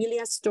read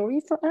Amelia's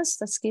story for us?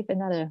 Let's give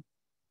another.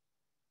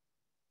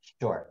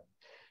 Sure.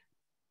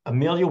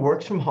 Amelia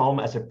works from home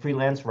as a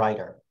freelance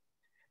writer.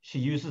 She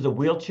uses a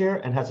wheelchair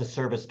and has a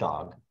service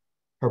dog.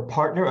 Her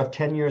partner of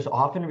 10 years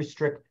often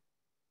restrict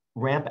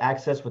ramp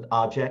access with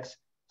objects,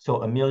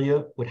 so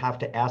Amelia would have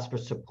to ask for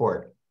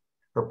support.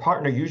 Her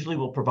partner usually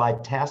will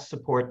provide task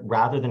support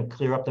rather than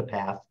clear up the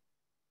path,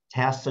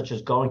 tasks such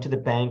as going to the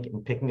bank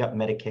and picking up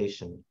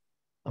medication.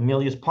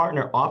 Amelia's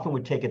partner often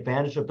would take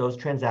advantage of those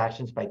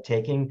transactions by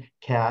taking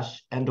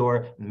cash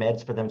and/or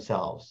meds for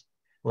themselves.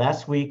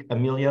 Last week,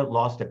 Amelia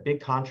lost a big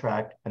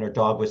contract and her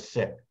dog was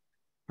sick.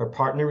 Her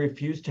partner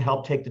refused to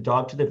help take the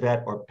dog to the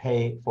vet or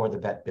pay for the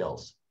vet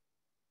bills.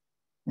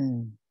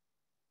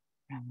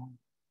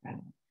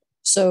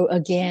 So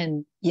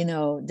again,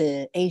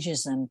 the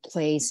ageism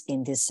plays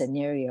in this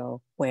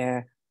scenario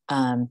where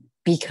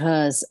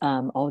because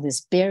all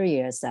these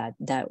barriers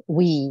that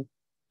we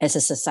as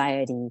a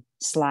society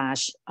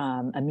 /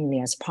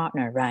 Amelia's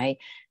partner, right?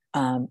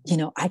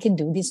 I can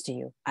do this to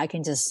you. I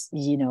can just,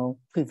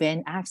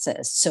 prevent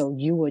access. So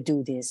you will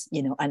do this,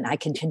 and I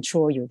can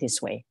control you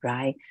this way,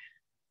 right?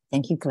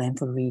 Thank you, Glenn,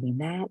 for reading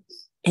that.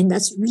 And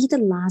let's read the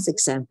last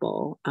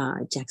example,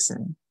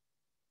 Jackson.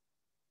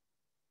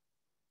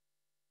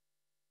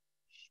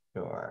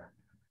 Sure.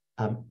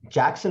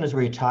 Jackson is a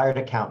retired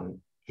accountant.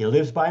 He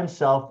lives by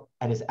himself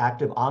and is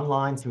active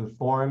online through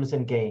forums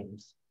and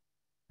games.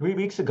 3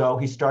 weeks ago,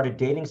 he started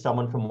dating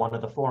someone from one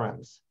of the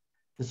forums.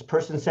 This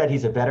person said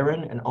he's a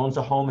veteran and owns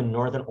a home in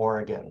Northern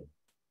Oregon.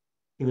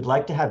 He would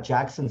like to have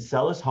Jackson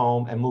sell his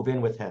home and move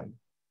in with him.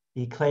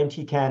 He claimed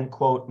he can,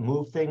 quote,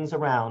 move things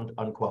around,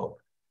 unquote,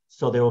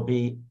 so there will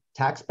be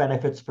tax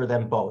benefits for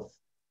them both,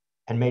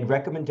 and made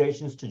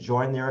recommendations to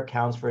join their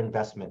accounts for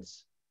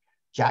investments.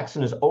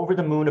 Jackson is over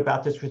the moon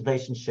about this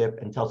relationship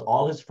and tells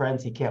all his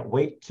friends he can't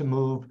wait to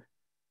move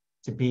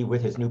to be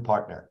with his new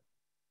partner.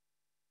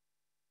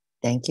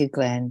 Thank you,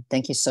 Glenn.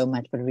 Thank you so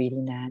much for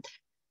reading that.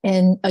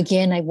 And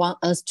again, I want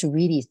us to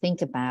really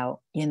think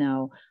about,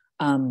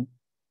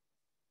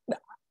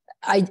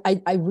 I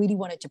really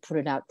wanted to put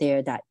it out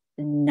there that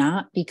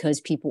not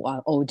because people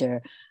are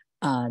older,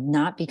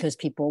 not because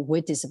people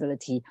with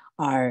disability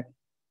are,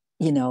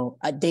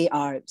 they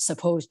are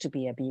supposed to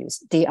be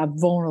abused. They are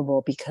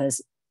vulnerable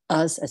because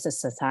us as a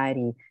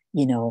society,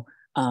 for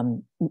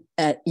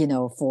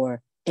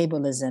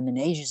ableism and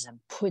ageism,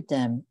 put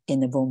them in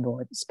the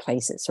vulnerable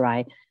places,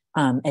 right?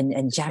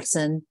 And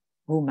Jackson,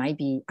 who might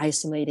be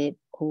isolated,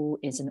 who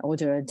is an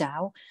older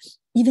adult,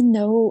 even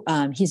though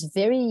he's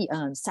very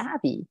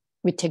savvy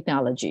with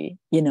technology,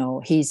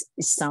 it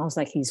sounds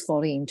like he's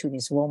falling into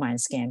this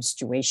romance scam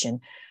situation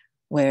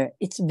where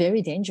it's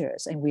very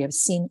dangerous. And we have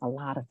seen a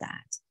lot of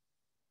that.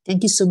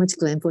 Thank you so much,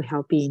 Glenn, for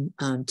helping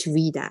to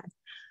read that.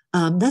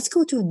 Let's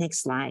go to the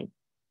next slide.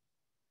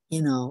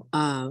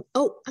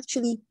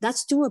 Actually,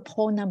 let's do a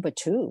poll number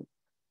 2.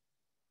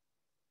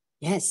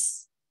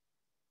 Yes.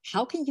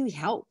 How can you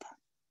help?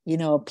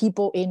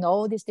 People in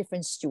all these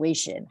different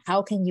situations,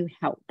 how can you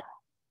help?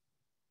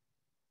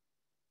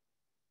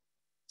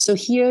 So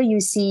here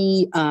you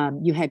see,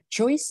 you have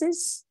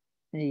choices.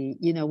 We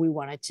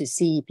wanted to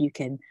see if you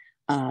can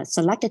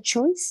select a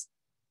choice.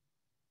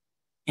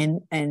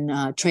 And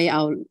Trey,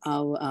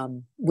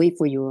 I'll wait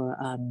for your,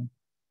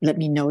 let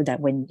me know that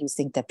when you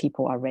think that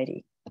people are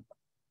ready.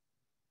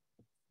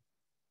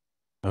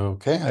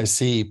 Okay, I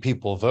see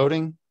people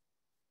voting.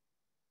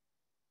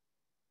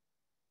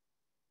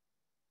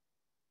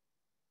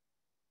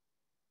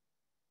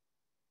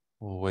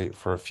 We'll wait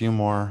for a few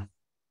more.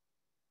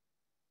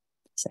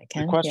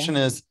 Second, the question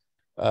is,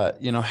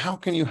 how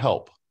can you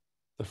help?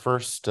 The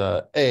first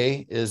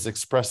A is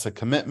express a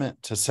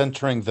commitment to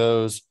centering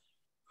those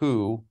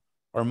who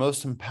are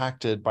most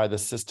impacted by the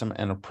system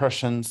and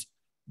oppressions.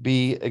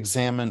 B,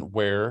 examine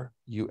where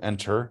you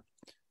enter.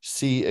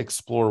 C,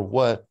 explore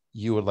what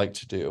you would like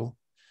to do.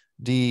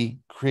 D,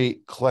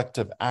 create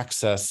collective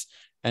access.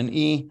 And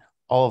E,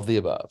 all of the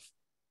above.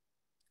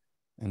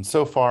 And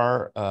so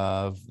far,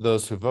 of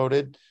those who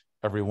voted,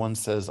 everyone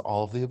says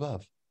all of the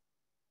above.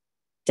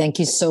 Thank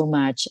you so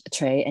much,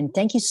 Trey. And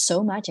thank you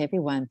so much,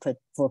 everyone,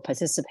 for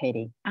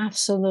participating.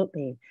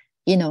 Absolutely.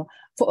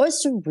 For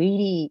us to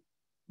really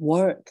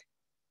work,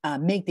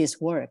 make this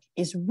work,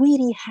 is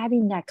really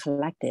having that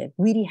collective,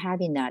 really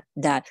having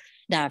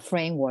that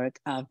framework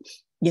of,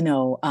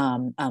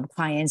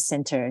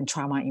 client-centered and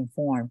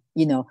trauma-informed,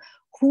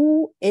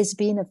 who is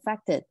being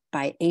affected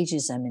by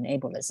ageism and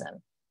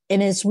ableism.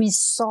 And as we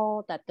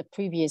saw that the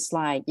previous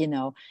slide,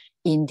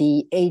 in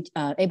the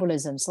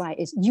ableism slide,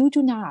 is you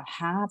do not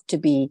have to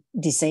be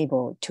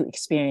disabled to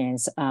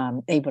experience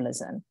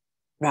ableism,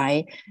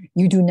 right?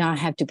 You do not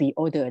have to be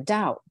older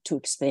adult to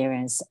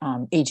experience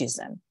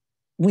ageism.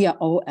 We are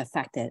all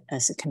affected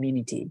as a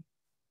community.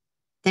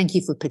 Thank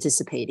you for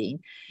participating.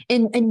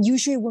 And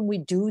usually when we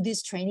do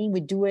this training,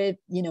 we do it,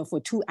 for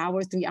 2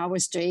 hours, 3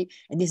 hours straight.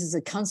 And this is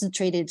a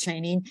concentrated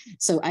training.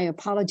 So I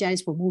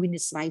apologize for moving the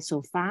slide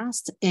so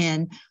fast.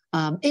 And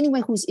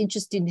anyone who's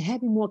interested in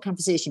having more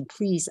conversation,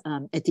 please,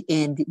 at the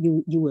end,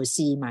 you will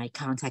see my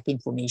contact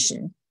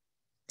information.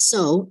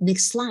 So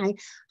next slide,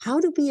 how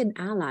to be an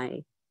ally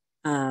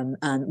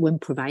when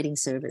providing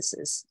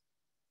services.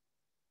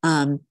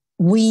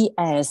 We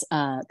as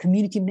a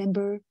community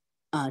member,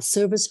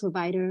 service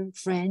provider,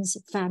 friends,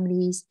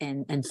 families,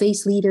 and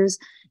faith leaders,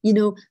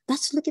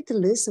 let's look at the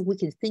list that we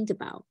can think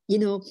about.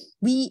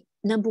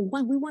 Number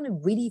one, we want to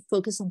really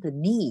focus on the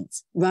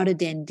needs rather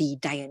than the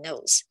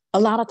diagnose. A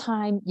lot of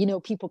time,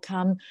 people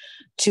come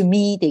to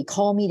me, they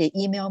call me, they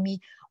email me.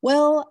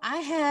 Well, I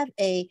have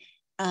a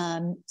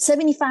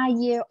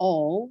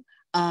 75-year-old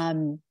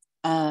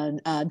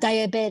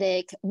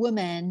diabetic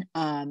woman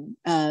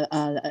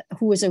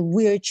who is a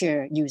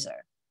wheelchair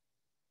user.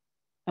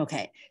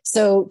 Okay,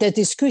 so the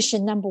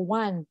description number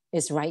one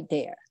is right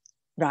there,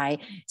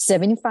 right?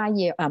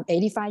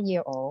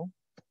 85-year-old,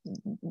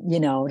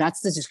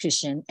 that's the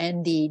description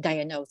and the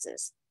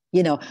diagnosis.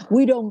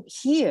 We don't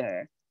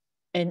hear,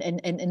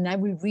 and I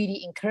would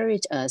really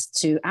encourage us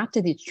to,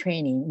 after the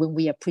training, when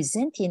we are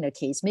presenting a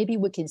case, maybe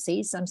we can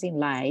say something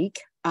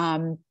like,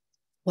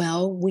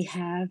 well, we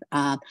have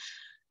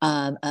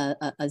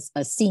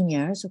a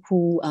senior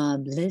who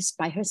lives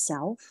by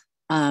herself,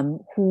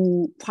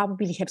 who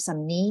probably have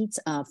some needs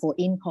for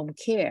in-home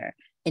care,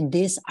 and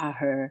these are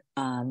her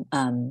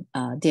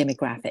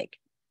demographic.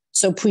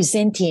 So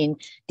presenting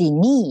the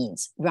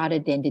needs rather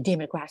than the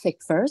demographic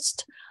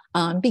first,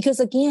 because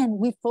again,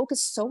 we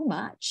focus so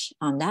much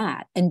on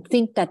that and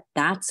think that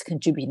that's a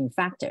contributing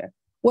factor.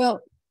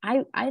 Well,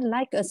 I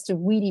like us to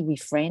really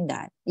reframe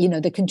that.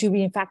 The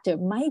contributing factor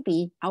might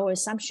be our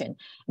assumption,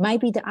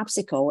 might be the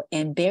obstacle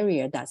and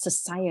barrier that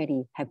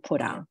society have put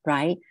on,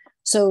 right?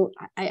 So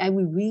I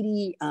would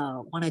really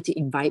wanted to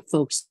invite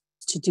folks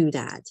to do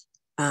that,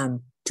 to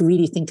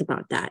really think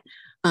about that.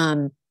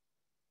 When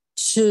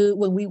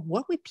we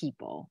work with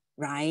people,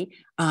 right,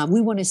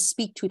 we want to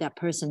speak to that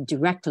person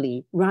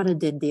directly rather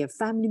than their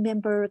family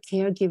member,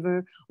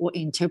 caregiver, or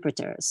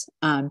interpreters.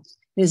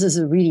 This is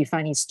a really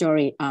funny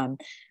story. A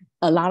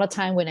lot of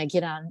time when I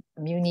get on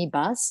Muni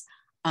bus,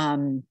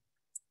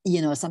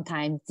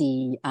 sometimes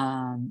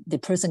the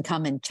person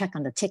come and check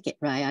on the ticket,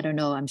 right? I don't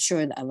know. I'm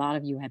sure that a lot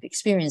of you have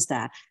experienced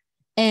that.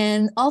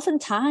 And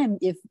oftentimes,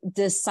 if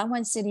there's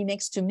someone sitting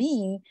next to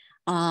me,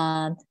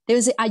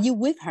 they'll say, "Are you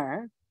with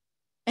her?"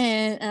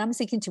 And I'm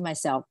thinking to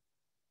myself,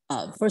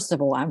 first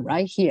of all, I'm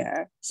right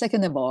here.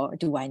 Second of all,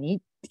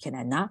 can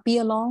I not be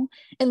alone?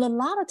 And a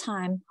lot of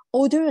time,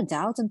 older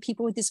adults and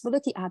people with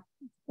disability are,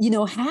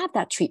 have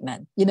that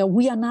treatment.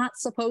 We are not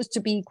supposed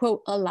to be,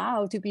 quote,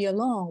 allowed to be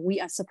alone.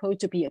 We are supposed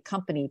to be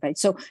accompanied, right?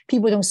 So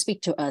people don't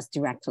speak to us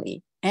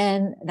directly.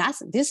 And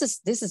this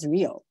is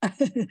real.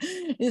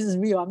 This is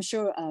real. I'm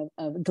sure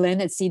Glenn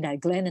had seen that.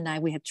 Glenn and I,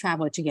 we have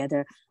traveled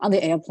together on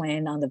the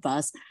airplane, on the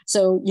bus.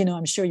 So,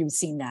 I'm sure you've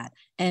seen that,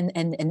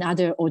 and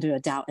other older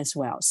adult as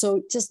well.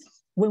 So just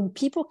when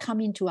people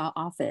come into our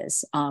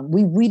office,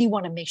 we really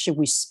want to make sure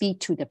we speak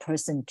to the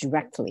person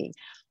directly.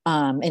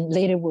 And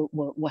later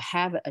we'll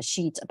have a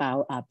sheet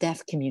about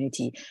deaf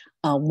community.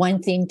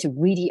 One thing to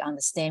really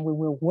understand when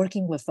we're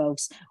working with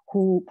folks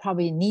who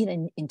probably need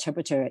an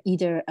interpreter,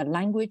 either a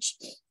language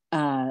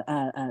of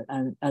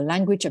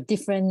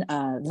different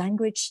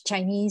language,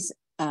 Chinese,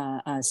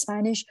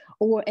 Spanish,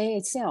 or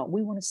ASL.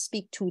 We want to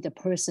speak to the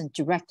person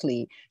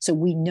directly so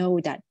we know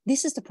that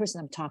this is the person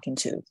I'm talking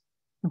to.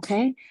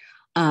 Okay.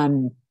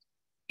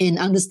 In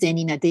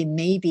understanding that they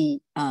may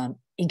be,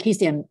 in case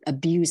there's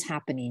abuse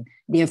happening,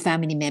 their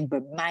family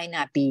member might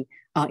not be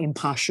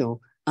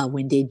impartial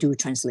when they do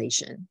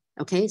translation.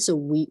 Okay, so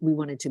we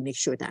wanted to make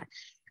sure that.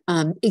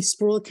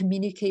 Explore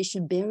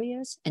communication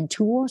barriers and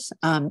tools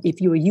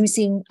if you're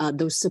using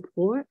those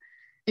support,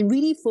 and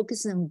really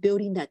focus on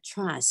building that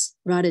trust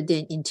rather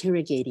than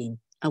interrogating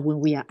when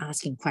we are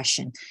asking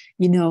questions.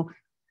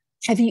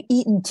 Have you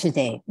eaten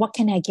today? What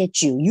can I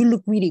get you? You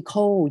look really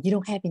cold. You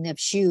don't have enough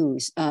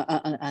shoes,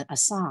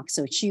 socks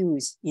or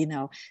shoes,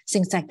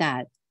 things like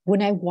that.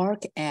 When I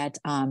work at,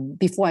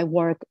 before I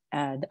work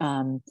at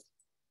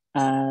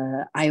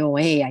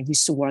IOA, I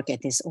used to work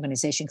at this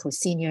organization called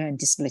Senior and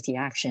Disability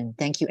Action.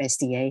 Thank you,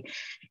 SDA.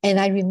 And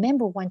I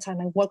remember one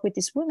time I worked with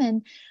this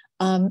woman,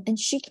 and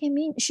she came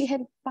in, she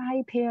had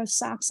 5 pair of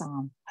socks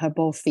on her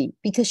both feet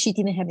because she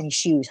didn't have any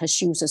shoes. Her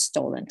shoes are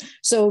stolen.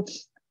 So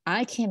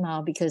I came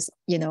out because,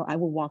 I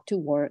would walk to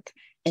work,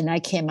 and I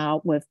came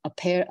out with a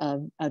pair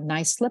of a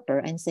nice slipper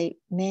and say,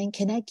 "Man,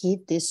 can I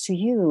give this to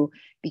you?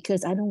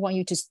 Because I don't want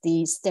you to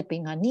be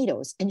stepping on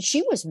needles." And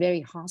she was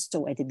very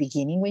hostile at the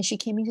beginning when she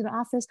came into the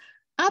office.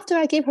 After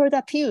I gave her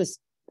that pair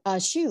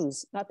of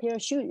shoes,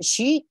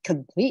 she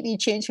completely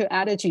changed her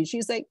attitude.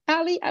 She's like,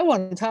 "Ali, I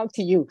want to talk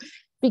to you,"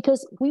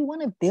 because we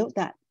want to build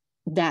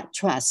that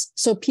trust.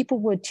 So people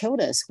will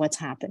tell us what's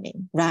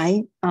happening,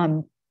 right?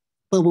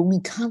 But when we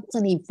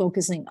constantly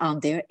focusing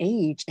on their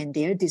age and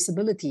their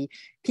disability,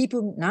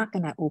 people not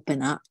gonna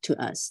open up to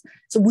us.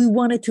 So we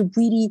wanted to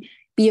really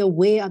be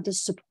aware of the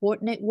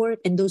support network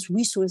and those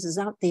resources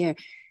out there,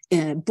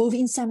 both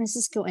in San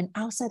Francisco and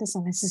outside of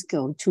San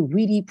Francisco, to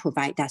really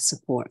provide that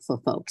support for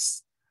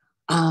folks.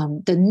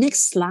 The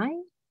next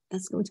slide.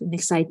 Let's go to the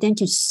next slide.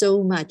 Thank you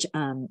so much,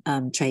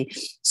 Trey.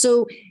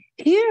 So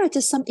here are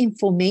just some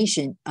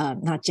information,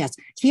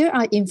 here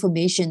are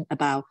information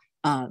about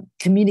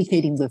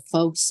communicating with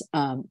folks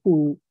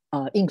who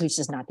English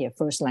is not their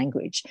first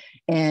language.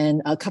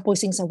 And a couple of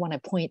things I want to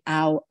point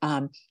out.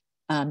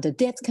 The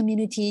deaf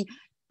community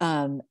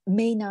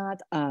may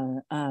not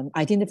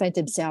identify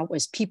themselves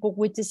as people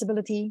with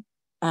disability.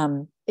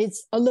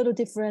 It's a little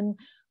different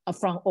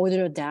from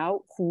older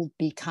adults who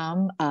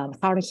become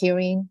hard of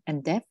hearing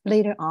and deaf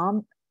later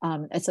on.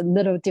 It's a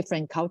little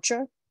different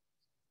culture,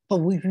 but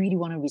we really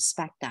want to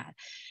respect that.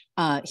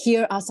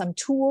 Here are some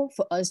tools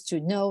for us to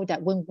know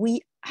that when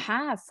we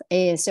have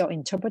ASL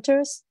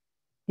interpreters,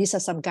 these are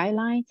some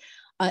guidelines,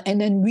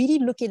 and then really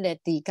looking at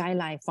the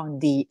guideline from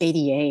the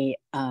ADA,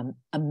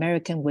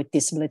 American with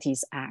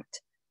Disabilities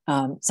Act,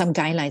 some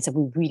guidelines that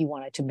we really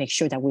wanted to make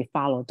sure that we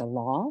follow the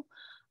law.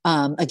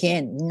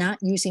 Again, not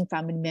using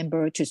family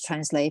member to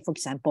translate, for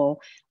example.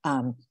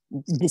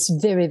 It's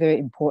very, very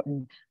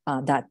important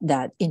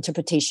that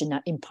interpretation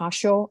are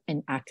impartial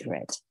and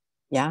accurate.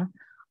 Yeah.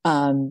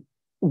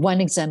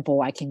 One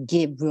example I can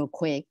give real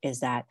quick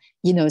is that,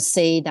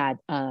 say that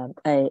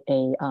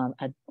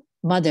a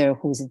mother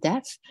who's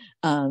deaf,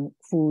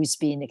 who's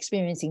been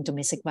experiencing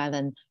domestic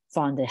violence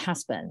from the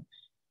husband.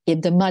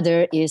 If the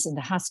mother is in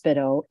the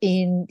hospital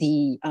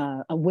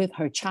with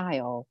her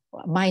child,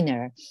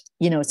 minor,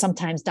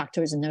 sometimes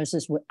doctors and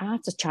nurses would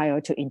ask the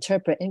child to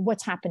interpret, and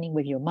what's happening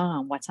with your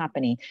mom? What's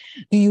happening?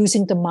 Do you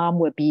think the mom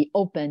would be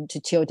open to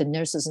tell the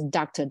nurses and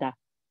doctor that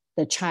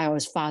the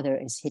child's father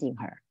is hitting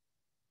her?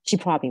 She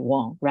probably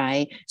won't,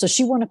 right? So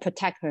she want to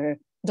protect her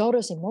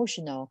daughter's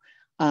emotional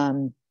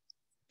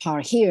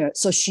part here.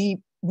 So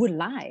she would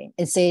lie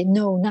and say,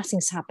 no,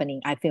 nothing's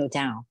happening. I feel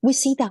down. We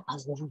see that a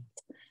lot.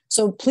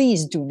 So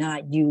please do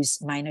not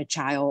use minor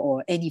child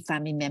or any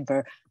family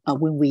member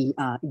when we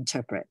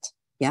interpret.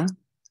 Yeah.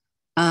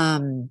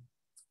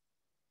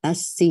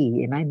 Let's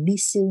see. Am I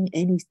missing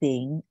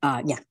anything?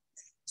 Yeah.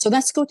 So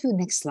let's go to the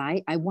next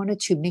slide. I wanted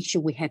to make sure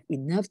we have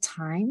enough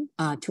time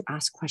to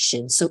ask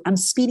questions. So I'm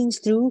speeding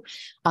through.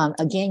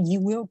 Again,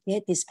 you will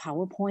get this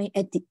PowerPoint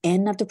at the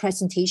end of the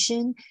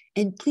presentation.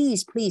 And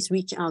please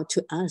reach out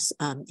to us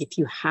if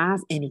you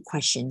have any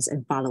questions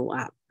and follow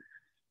up.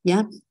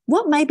 Yeah.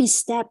 What might be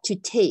step to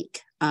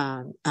take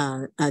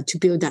to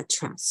build that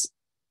trust?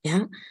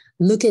 Yeah.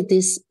 Look at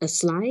this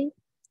slide.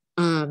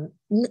 I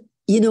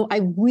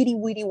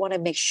really want to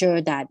make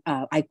sure that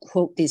I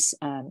quote this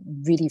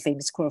really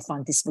famous quote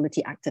from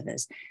disability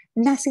activists: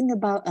 nothing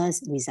about us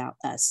without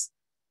us.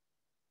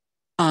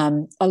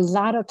 A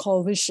lot of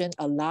coalition,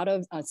 a lot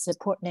of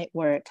support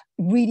network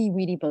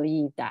really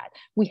believe that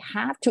we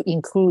have to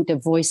include the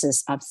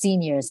voices of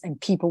seniors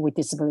and people with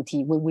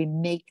disability when we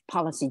make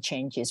policy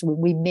changes, when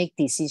we make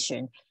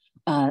decisions,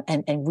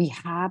 and we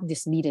have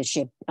this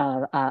leadership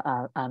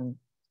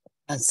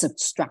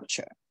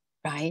substructure,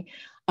 right?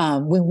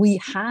 When we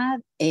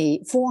have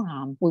a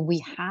forum, when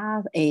we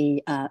have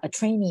a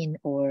training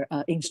or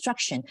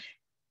instruction,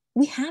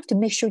 we have to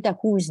make sure that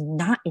who is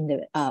not in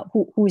the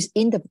who is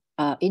in the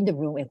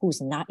room and who's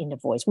not in the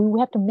voice. We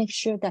have to make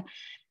sure that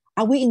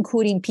are we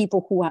including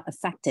people who are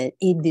affected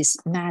in these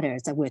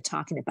matters that we're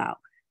talking about.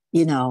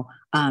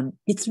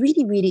 It's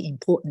really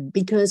important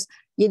because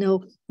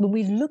when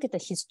we look at the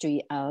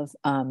history of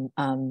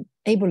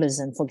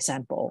ableism, for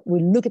example,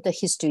 we look at the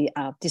history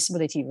of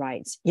disability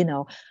rights.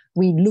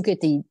 We look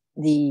at the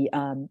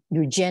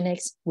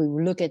eugenics, we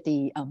look at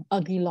the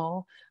ugly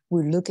law,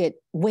 we look at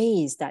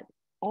ways that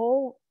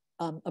all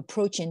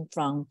approaching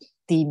from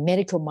the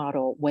medical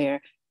model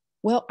where,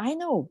 well, I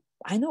know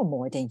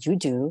more than you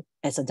do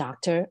as a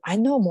doctor. I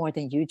know more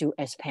than you do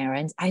as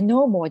parents. I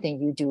know more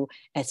than you do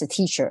as a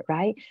teacher,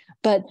 right?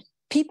 But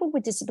people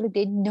with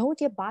disability, they know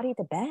their body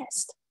the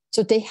best.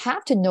 So they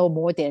have to know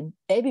more than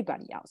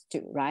everybody else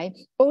too, right?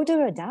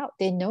 Older adult,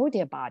 they know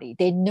their body,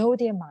 they know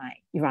their mind,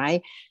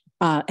 right?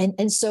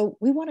 And so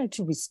we wanted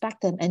to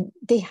respect them, and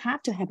they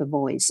have to have a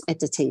voice at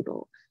the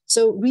table.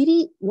 So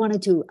really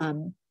wanted to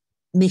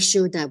make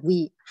sure that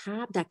we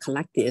have that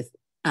collective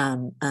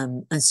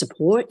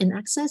support and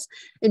access,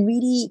 and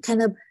really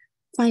kind of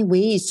find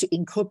ways to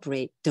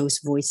incorporate those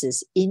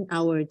voices in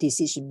our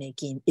decision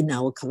making, in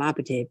our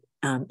collaborative,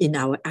 in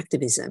our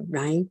activism,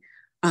 right?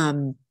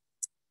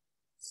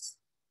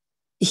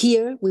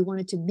 Here we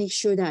wanted to make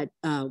sure that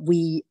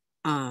we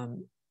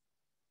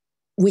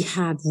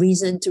have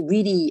reason to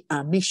really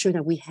make sure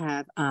that we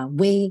have a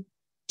way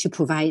to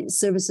provide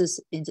services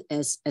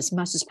as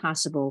much as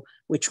possible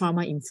with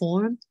trauma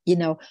informed.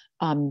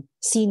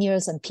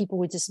 Seniors and people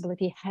with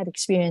disability had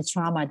experienced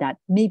trauma that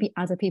maybe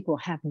other people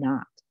have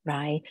not,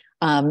 right?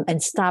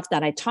 And stuff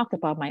that I talked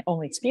about my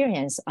own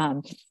experience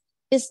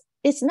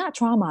it's not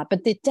trauma,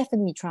 but there's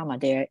definitely trauma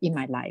there in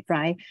my life,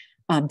 right?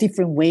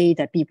 different way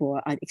that people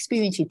are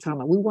experiencing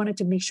trauma. We wanted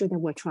to make sure that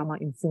we're trauma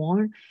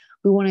informed.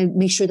 We want to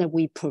make sure that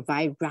we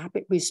provide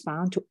rapid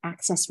response to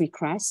access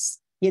requests.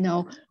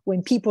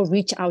 When people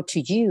reach out to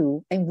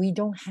you and we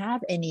don't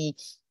have any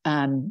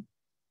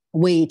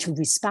way to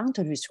respond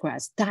to the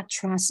request, that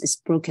trust is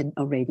broken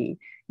already.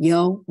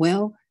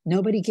 Well,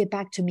 nobody get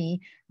back to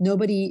me.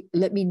 Nobody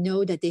let me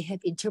know that they have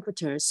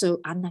interpreters, so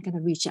I'm not going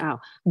to reach out.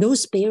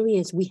 Those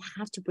barriers we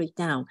have to break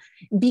down.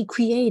 Be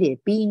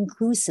creative, be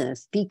inclusive,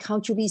 be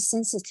culturally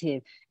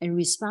sensitive and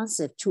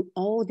responsive to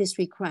all these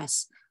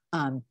requests.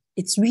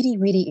 It's really,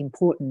 really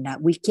important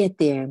that we get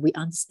there. We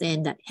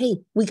understand that, hey,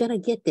 we got to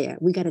get there.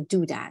 We got to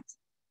do that.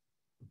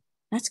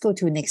 Let's go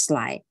to the next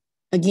slide.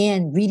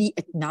 Again, really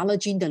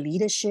acknowledging the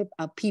leadership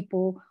of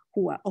people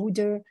who are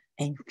older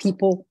and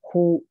people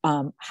who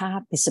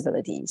have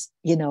disabilities.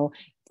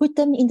 Put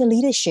them in the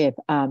leadership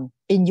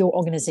in your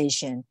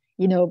organization.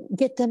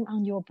 Get them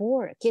on your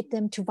board, get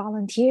them to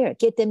volunteer,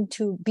 get them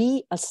to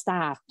be a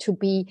staff, to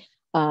be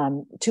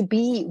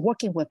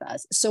working with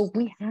us. So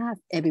we have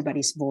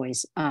everybody's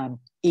voice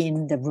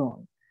in the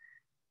room.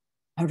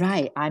 All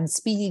right, I'm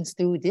speaking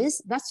through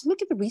this. Let's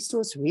look at the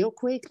resource real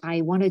quick.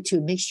 I wanted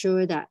to make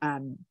sure that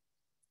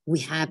we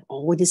have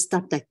all this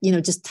stuff that,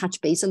 just touch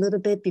base a little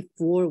bit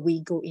before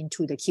we go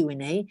into the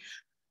Q&A.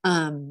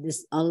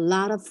 There's a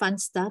lot of fun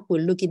stuff.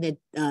 We're looking at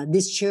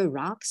This Chair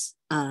Rocks.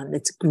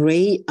 That's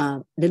great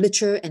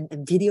literature and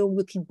video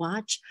we can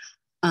watch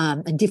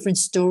and different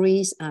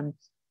stories.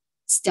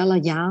 Stella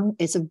Young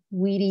is a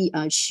really,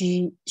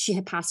 she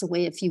had passed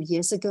away a few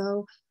years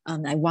ago.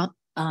 I want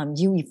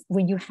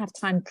when you have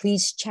time,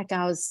 please check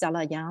out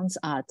Stella Young's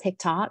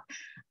TikTok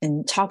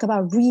and talk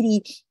about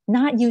really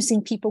not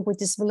using people with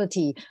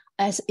disability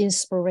as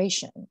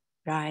inspiration,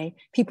 right?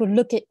 People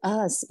look at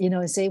us,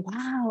 and say,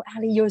 wow,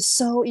 Ali, you're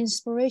so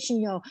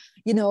inspirational.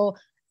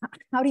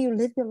 How do you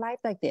live your life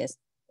like this?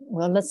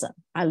 Well, listen,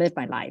 I live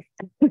my life.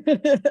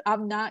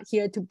 I'm not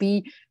here to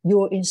be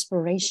your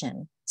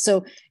inspiration.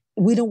 So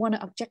we don't want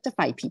to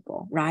objectify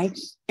people, right?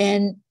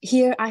 And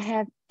here I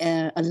have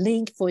a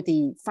link for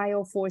the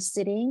 504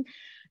 sitting.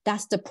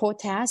 That's the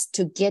protest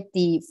to get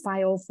the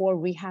 504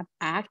 Rehab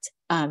Act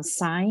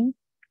signed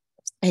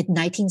in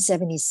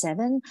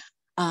 1977.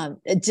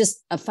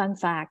 Just a fun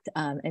fact,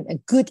 and a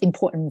good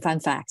important fun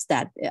fact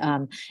that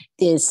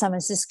in San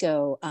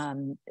Francisco,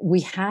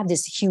 we have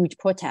this huge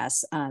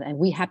protest, and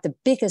we have the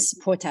biggest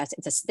protest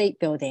at the state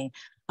building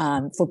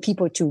for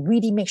people to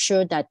really make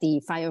sure that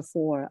the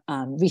 504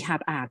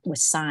 Rehab Act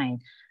was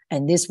signed.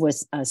 And this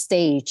was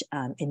staged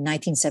in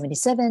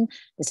 1977.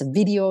 There's a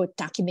video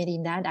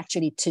documenting that.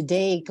 Actually,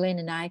 today, Glenn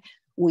and I,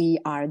 we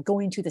are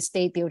going to the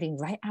state building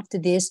right after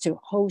this to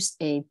host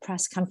a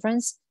press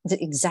conference,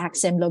 the exact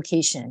same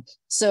location.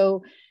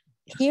 So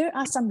here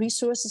are some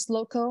resources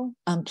local.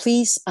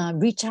 Please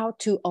reach out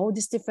to all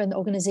these different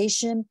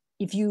organizations.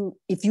 If you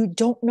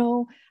don't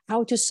know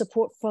how to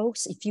support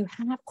folks, if you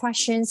have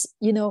questions,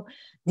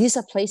 these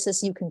are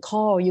places you can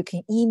call, you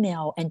can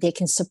email, and they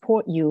can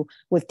support you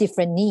with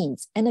different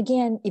needs. And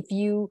again, if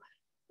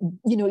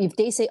if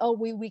they say, oh,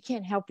 we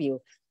can't help you,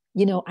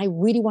 I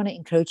really want to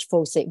encourage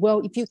folks say, well,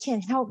 if you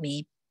can't help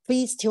me,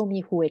 please tell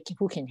me who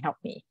can help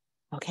me.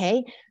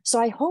 Okay. So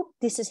I hope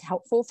this is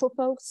helpful for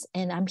folks,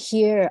 and I'm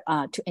here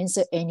to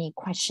answer any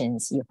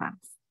questions you have.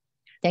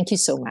 Thank you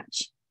so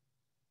much.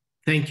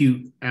 Thank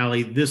you,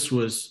 Ali. This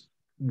was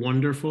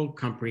wonderful,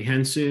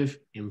 comprehensive,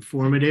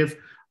 informative.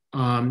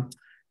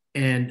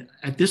 And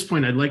at this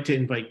point, I'd like to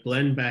invite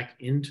Glenn back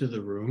into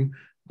the room.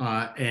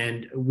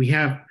 And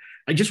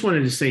I just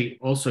wanted to say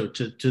also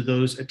to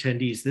those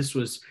attendees, this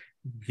was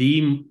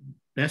the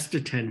best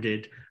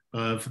attended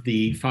of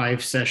the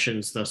 5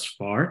 sessions thus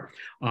far.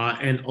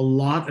 And a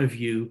lot of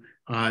you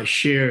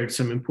shared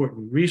some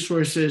important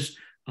resources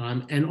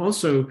and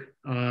also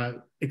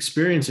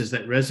experiences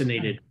that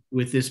resonated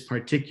with this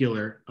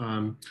particular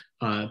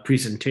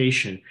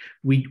presentation.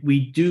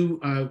 We do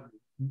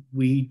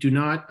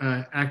not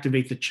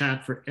activate the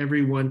chat for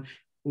everyone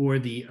or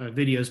the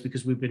videos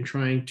because we've been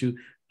trying to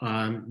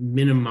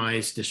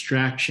minimize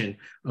distraction,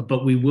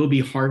 but we will be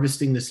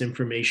harvesting this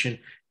information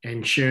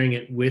and sharing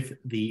it with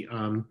the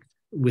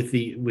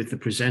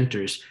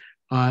presenters.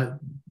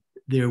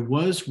 There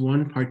was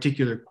one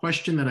particular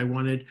question that I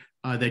wanted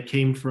that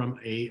came from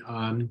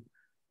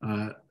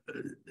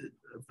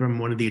from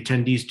one of the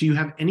attendees. Do you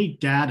have any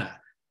data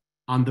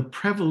on the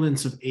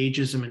prevalence of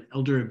ageism and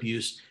elder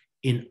abuse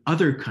in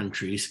other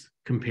countries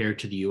compared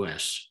to the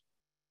US?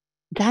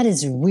 That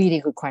is a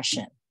really good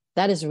question.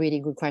 That is a really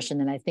good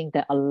question. And I think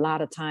that a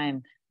lot of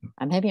time,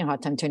 I'm having a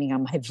hard time turning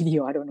on my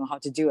video. I don't know how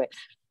to do it.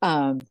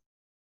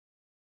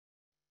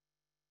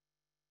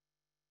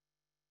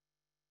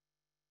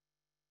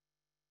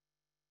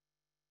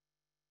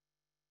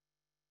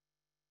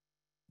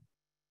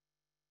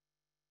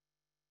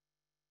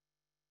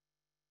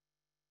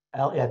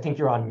 Ellie, I think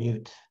you're on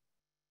mute.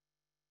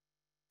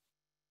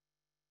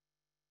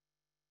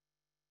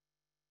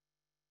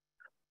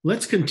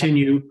 Let's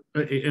continue.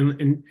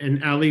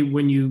 And Ali,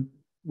 when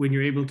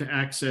you're able to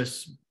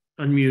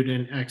unmute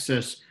and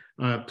access,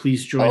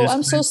 please join us. Oh,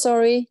 I'm so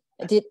sorry.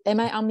 Am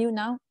I on mute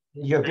now?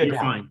 You're good You're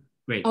now. fine.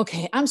 Great.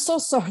 Okay, I'm so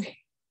sorry.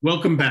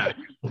 Welcome back.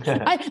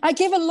 I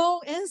gave a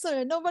long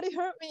answer. Nobody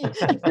heard me.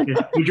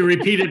 Would you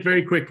repeat it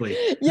very quickly?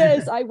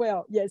 Yes, I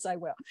will. Yes, I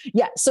will.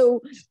 Yeah.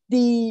 So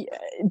the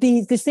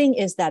thing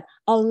is that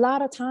a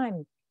lot of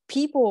time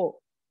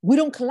we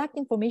don't collect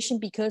information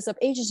because of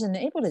ageism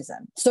and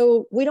ableism.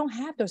 So we don't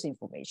have those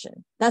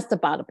information. That's the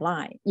bottom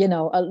line. You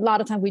know, a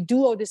lot of time we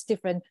do all this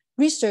different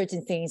research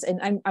and things,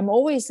 and I'm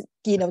always,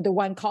 you know, the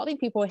one calling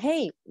people,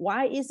 hey,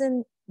 why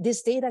isn't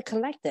this data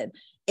collected?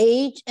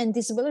 Age and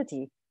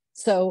disability.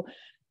 So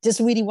just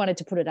really wanted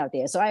to put it out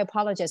there. So I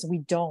apologize.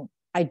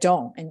 I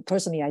don't. And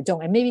personally, I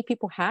don't. And maybe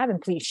people have,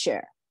 and please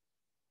share.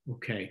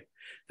 Okay.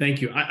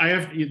 Thank you.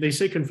 They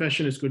say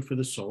confession is good for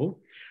the soul.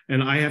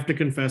 And I have to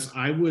confess,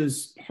 I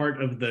was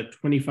part of the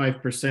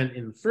 25%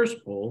 in the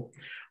first poll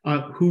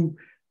who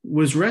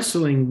was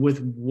wrestling with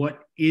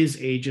what is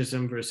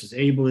ageism versus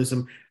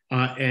ableism.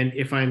 And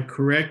if I'm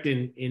correct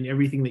in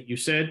everything that you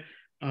said,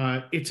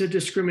 it's a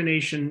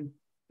discrimination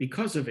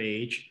because of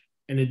age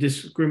and a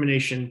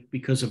discrimination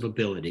because of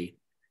ability.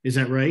 Is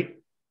that right?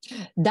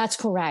 That's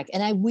correct.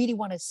 And I really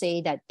want to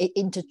say that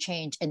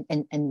interchange and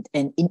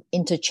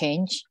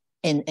interchange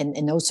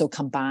and also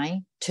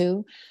combine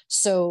too.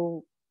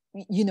 So,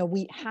 you know,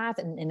 we have,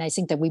 and I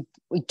think that we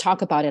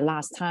talked about it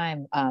last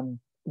time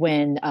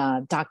when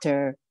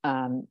Dr.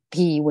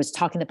 P was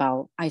talking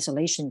about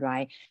isolation,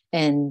 right?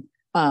 And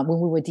when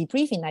we were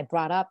debriefing, I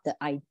brought up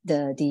the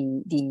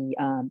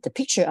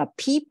picture of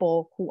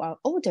people who are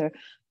older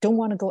don't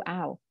want to go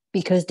out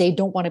because they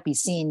don't want to be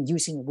seen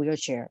using a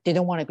wheelchair. They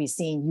don't want to be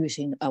seen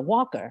using a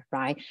walker,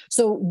 right?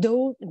 So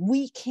though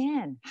we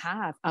can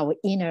have our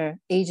inner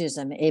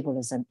ageism and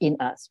ableism in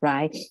us,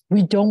 right?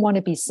 We don't want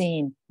to be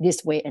seen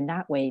this way and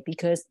that way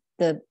because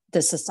the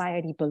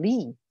society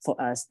believe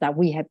for us that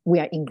we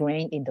are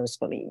ingrained in those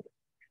beliefs.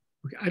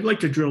 Okay, I'd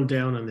like to drill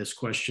down on this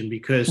question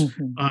because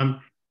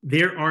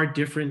there are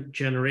different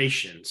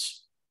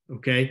generations,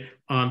 okay?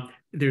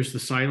 There's the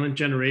silent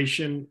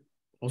generation,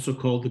 also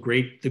called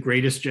the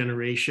greatest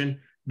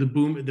generation, the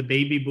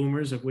baby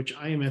boomers, of which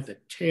I am at the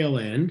tail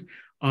end,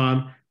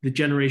 the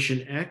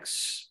Generation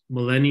X,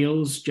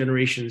 millennials,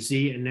 Generation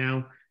Z, and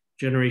now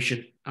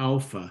Generation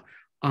Alpha.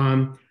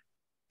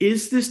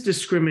 Is this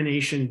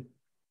discrimination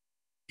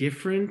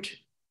different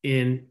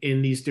in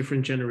these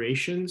different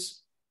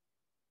generations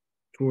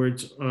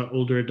towards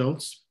older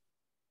adults?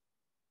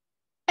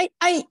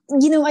 I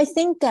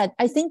think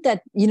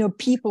that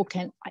people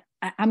can.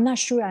 I'm not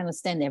sure I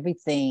understand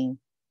everything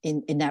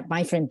in that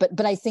mind frame,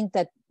 but I think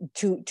that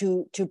to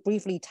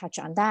briefly touch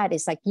on that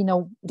is like, you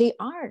know, they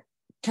are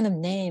kind of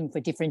named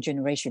for different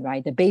generation,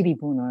 right? The baby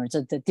boomers,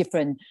 the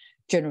different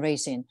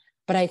generation.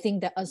 But I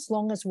think that as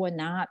long as we're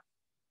not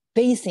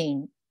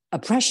basing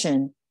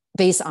oppression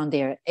based on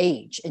their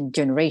age and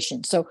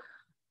generation, so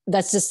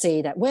let's just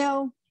say that,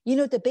 well, you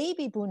know, the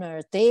baby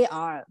boomers, they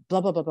are blah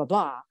blah blah blah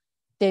blah.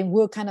 Then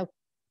we're kind of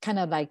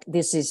like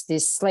this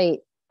slate.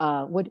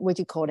 What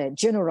do you call it?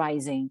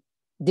 Generalizing.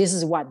 This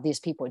is what these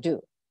people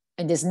do.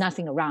 And there's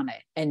nothing around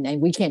it,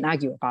 and we can't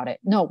argue about it.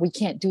 No, we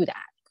can't do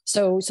that.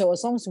 So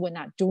as long as we're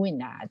not doing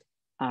that,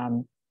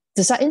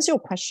 does that answer your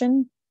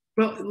question?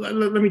 Well,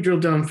 let me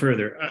drill down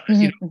further.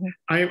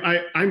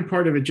 I'm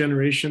part of a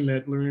generation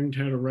that learned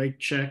how to write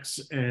checks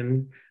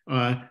and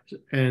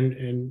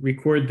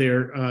record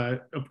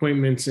their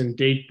appointments and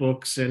date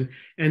books, and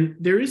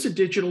there is a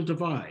digital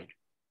divide,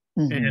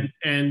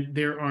 and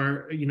there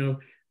are, you know,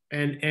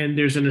 and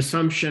there's an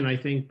assumption, I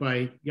think,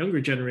 by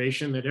younger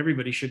generation that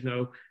everybody should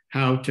know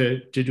how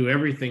to do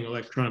everything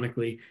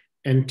electronically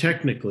and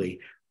technically.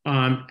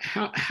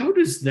 How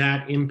does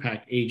that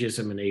impact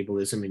ageism and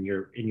ableism in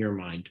your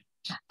mind?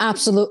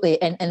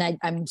 Absolutely, and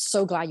I'm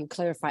so glad you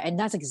clarified, and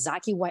that's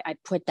exactly why I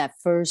put that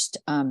first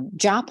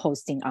job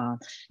posting on.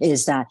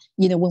 Is that,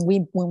 you know,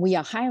 when we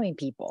are hiring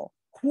people,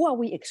 who are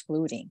we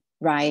excluding,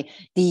 right?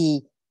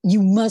 You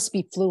must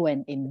be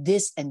fluent in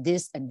this and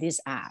this and this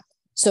app.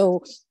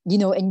 So, you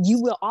know, and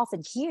you will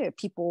often hear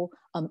people,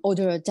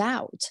 older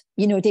adults,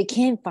 you know, they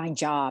can't find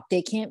job.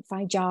 They can't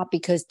find job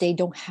because they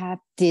don't have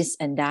this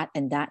and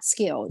that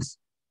skills,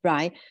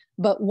 right?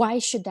 But why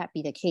should that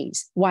be the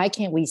case? Why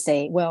can't we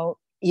say, well,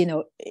 you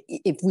know,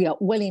 if we are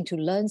willing to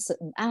learn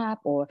certain app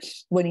or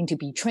willing to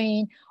be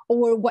trained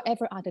or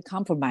whatever other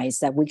compromise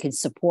that we can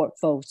support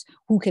folks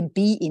who can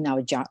be in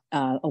our job,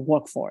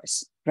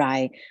 workforce,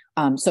 right?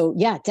 So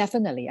yeah,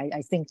 definitely.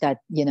 I think that,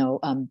 you know,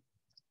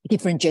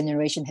 different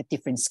generations have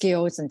different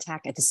skills and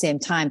tech at the same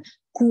time.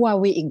 Who are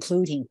we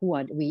including? Who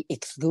are we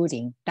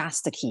excluding?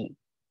 That's the key.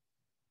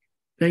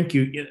 Thank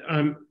you.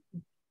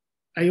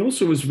 I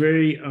also was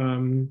very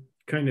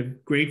kind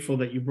of grateful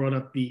that you brought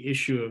up the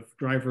issue of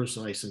driver's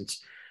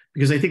license,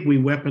 because I think we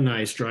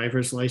weaponize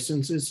driver's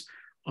licenses.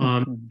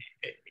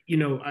 You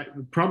know,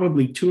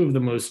 probably two of the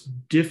most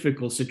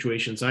difficult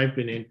situations I've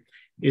been in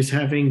is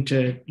having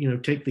to, you know,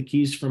 take the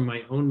keys from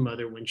my own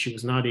mother when she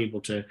was not able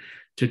to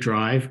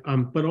drive,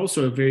 but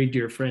also a very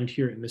dear friend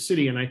here in the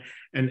city. And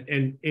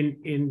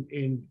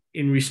in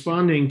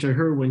responding to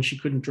her when she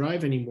couldn't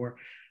drive anymore,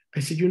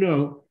 I said, you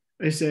know,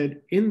 I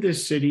said, in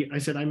this city, I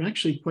said, I'm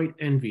actually quite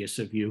envious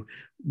of you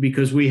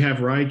because we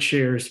have ride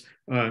shares,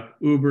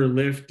 Uber,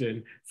 Lyft,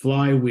 and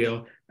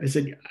Flywheel. I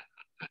said,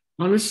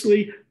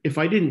 honestly, if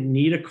I didn't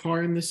need a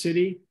car in the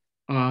city,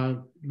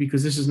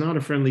 because this is not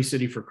a friendly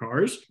city for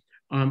cars,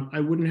 I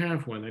wouldn't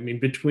have one. I mean,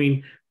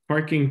 between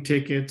parking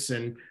tickets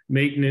and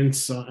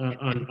maintenance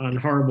on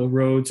horrible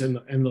roads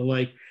and the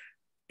like.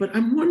 But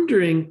I'm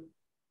wondering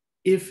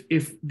if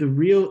the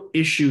real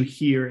issue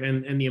here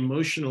and the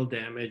emotional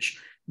damage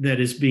that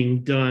is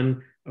being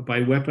done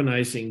by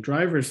weaponizing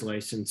driver's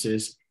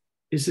licenses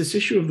is this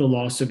issue of the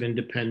loss of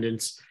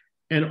independence,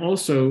 and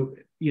also,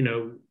 you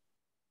know,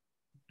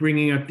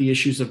 bringing up the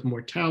issues of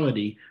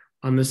mortality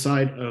on the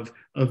side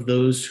of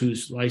those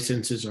whose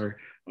licenses are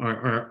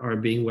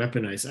being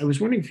weaponized. I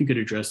was wondering if you could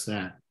address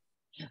that.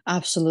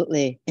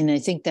 Absolutely. And I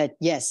think that,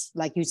 yes,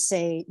 like you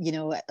say, you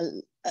know,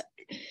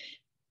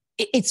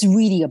 it's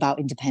really about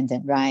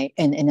independent, right?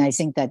 And I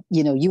think that,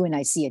 you know, you and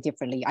I see it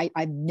differently.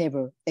 I'm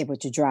never able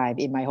to drive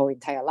in my whole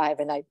entire life.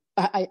 And I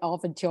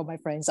often tell my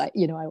friends, I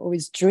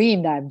always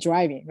dream that I'm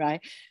driving,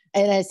 right?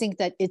 And I think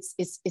that it's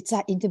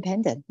that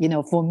independent. You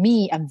know, for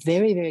me, I'm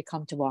very, very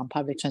comfortable on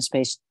public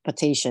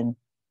transportation.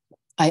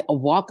 I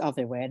walk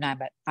everywhere, and I'm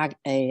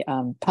a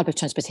public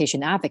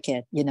transportation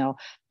advocate. You know,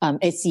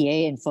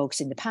 HCA and folks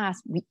in the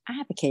past, we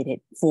advocated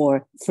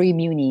for free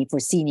muni for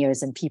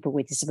seniors and people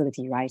with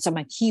disability, right? So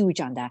I'm huge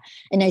on that.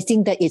 And I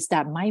think that it's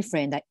that, my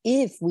friend, that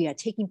if we are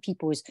taking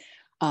people's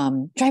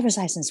driver's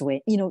license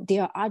away, you know,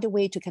 there are other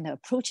ways to kind of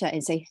approach that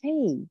and say,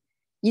 hey,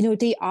 you know,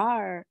 they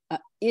are,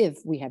 if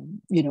we have,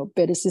 you know,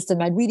 better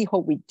system, I really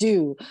hope we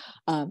do.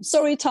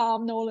 Sorry,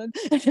 Tom Nolan,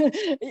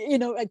 you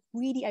know, I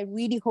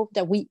really hope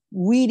that we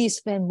really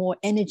spend more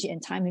energy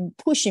and time in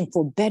pushing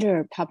for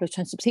better public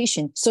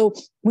transportation, so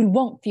we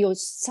won't feel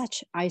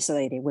such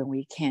isolated when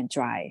we can't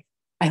drive.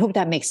 I hope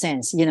that makes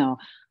sense, you know.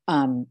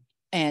 And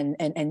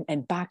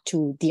back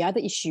to the other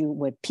issue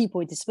with people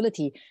with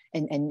disability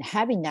and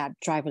having that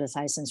driver's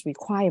license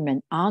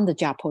requirement on the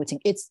job posting,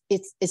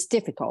 it's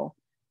difficult.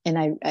 And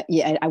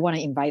I want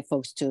to invite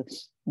folks to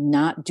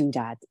not do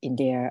that in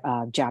their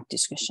job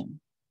description.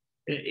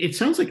 It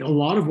sounds like a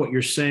lot of what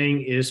you're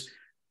saying is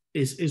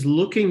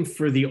looking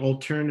for the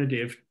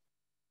alternative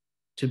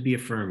to be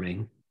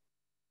affirming.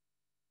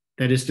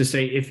 That is to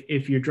say,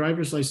 if your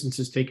driver's license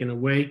is taken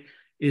away,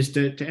 is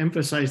to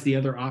emphasize the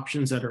other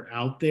options that are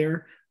out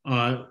there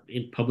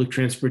in public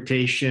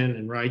transportation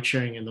and ride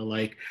sharing and the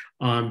like,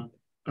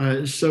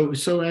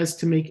 so as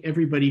to make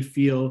everybody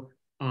feel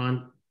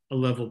on a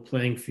level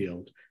playing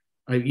field.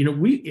 You know,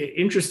 we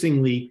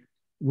interestingly,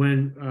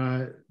 when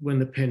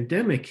the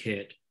pandemic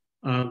hit,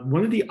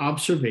 one of the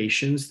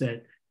observations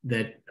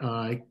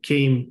that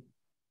came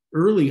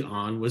early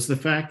on was the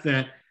fact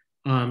that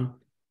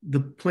the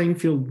playing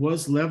field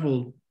was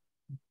leveled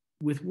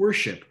with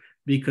worship,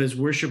 because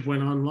worship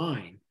went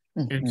online.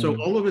 Mm-hmm. And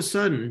so all of a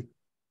sudden,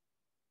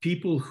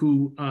 people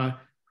who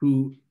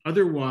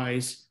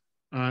otherwise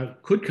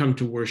could come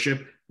to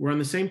worship were on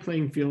the same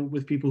playing field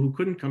with people who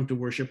couldn't come to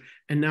worship,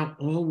 and now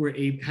all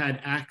had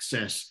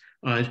access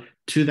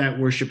to that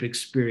worship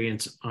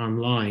experience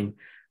online.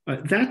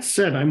 That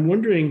said, I'm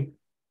wondering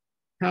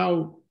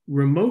how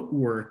remote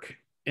work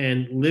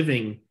and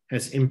living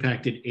has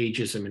impacted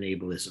ageism and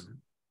ableism.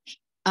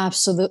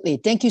 Absolutely.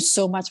 Thank you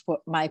so much,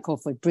 Michael,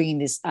 for bringing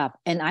this up.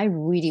 And I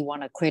really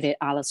want to credit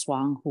Alice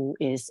Wang, who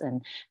is a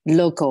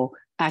local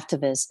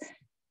activist.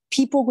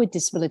 People with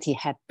disability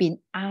have been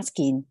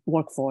asking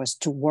workforce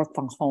to work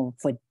from home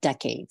for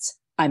decades.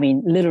 I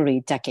mean,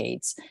 literally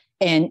decades.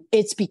 And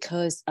it's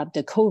because of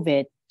the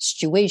COVID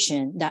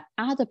situation that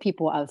other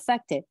people are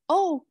affected.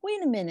 Oh,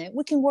 wait a minute,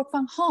 we can work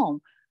from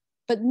home.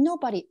 But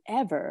nobody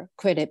ever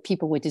credited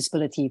people with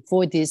disability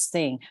for this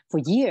thing. For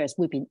years,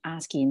 we've been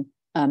asking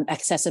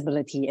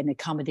accessibility and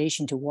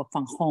accommodation to work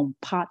from home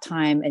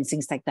part-time and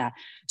things like that.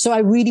 So I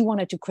really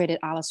wanted to credit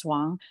Alice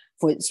Wang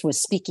for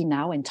speaking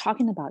now and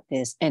talking about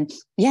this. And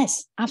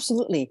yes,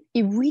 absolutely.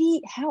 It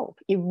really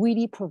helped. It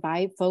really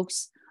provide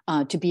folks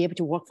to be able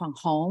to work from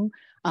home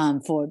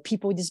for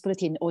people with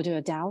disability and older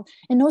adult.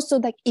 And also,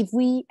 like, if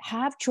we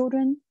have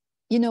children,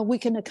 you know, we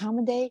can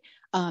accommodate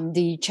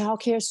the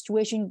childcare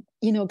situation.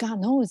 You know,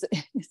 God knows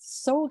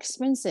it's so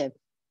expensive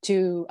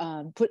to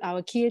put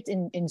our kids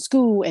in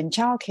school and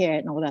childcare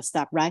and all that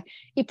stuff, right?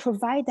 It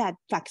provides that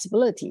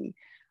flexibility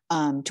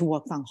to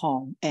work from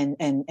home. And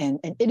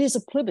it is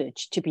a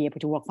privilege to be able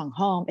to work from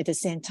home. At the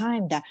same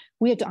time, that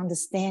we have to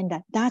understand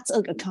that that's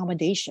an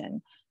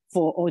accommodation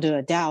for older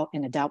adult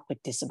and adult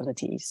with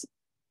disabilities.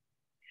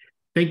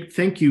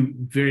 Thank you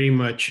very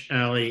much,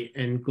 Ali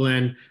and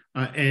Glenn,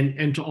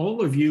 and to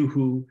all of you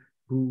who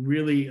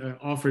really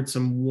offered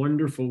some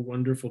wonderful,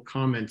 wonderful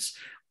comments.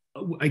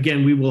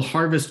 Again, we will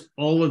harvest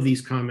all of these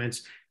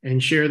comments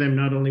and share them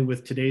not only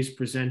with today's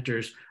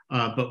presenters,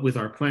 but with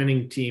our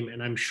planning team,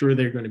 and I'm sure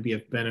they're going to be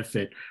of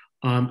benefit.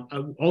 I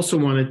also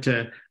wanted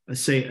to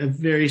say a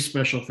very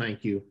special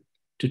thank you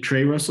to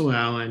Trey Russell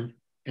Allen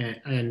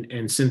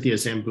and Cynthia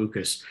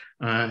Zambucas.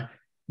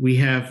 We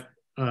have,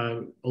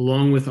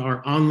 along with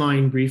our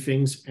online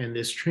briefings and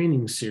this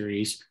training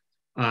series,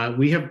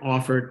 We have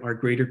offered our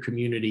greater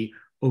community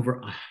over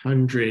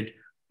 100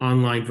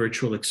 online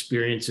virtual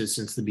experiences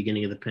since the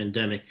beginning of the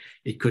pandemic.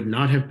 It could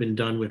not have been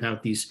done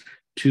without these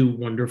two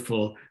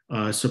wonderful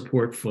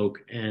support folk,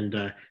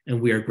 and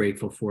we are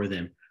grateful for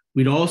them.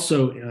 We'd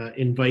also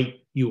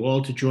invite you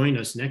all to join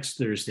us next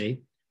Thursday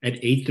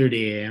at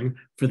 8:30 a.m.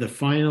 for the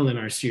final in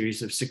our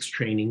series of 6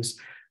 trainings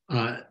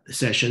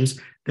sessions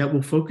that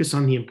will focus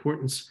on the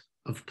importance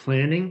of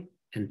planning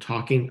and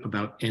talking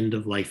about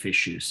end-of-life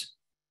issues.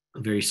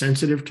 A very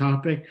sensitive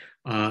topic,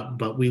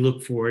 but we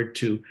look forward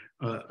to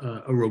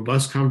a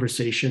robust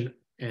conversation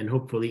and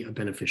hopefully a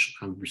beneficial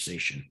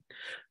conversation.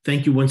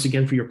 Thank you once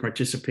again for your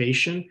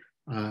participation.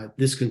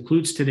 This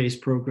concludes today's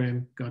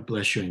program. God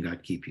bless you and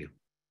God keep you.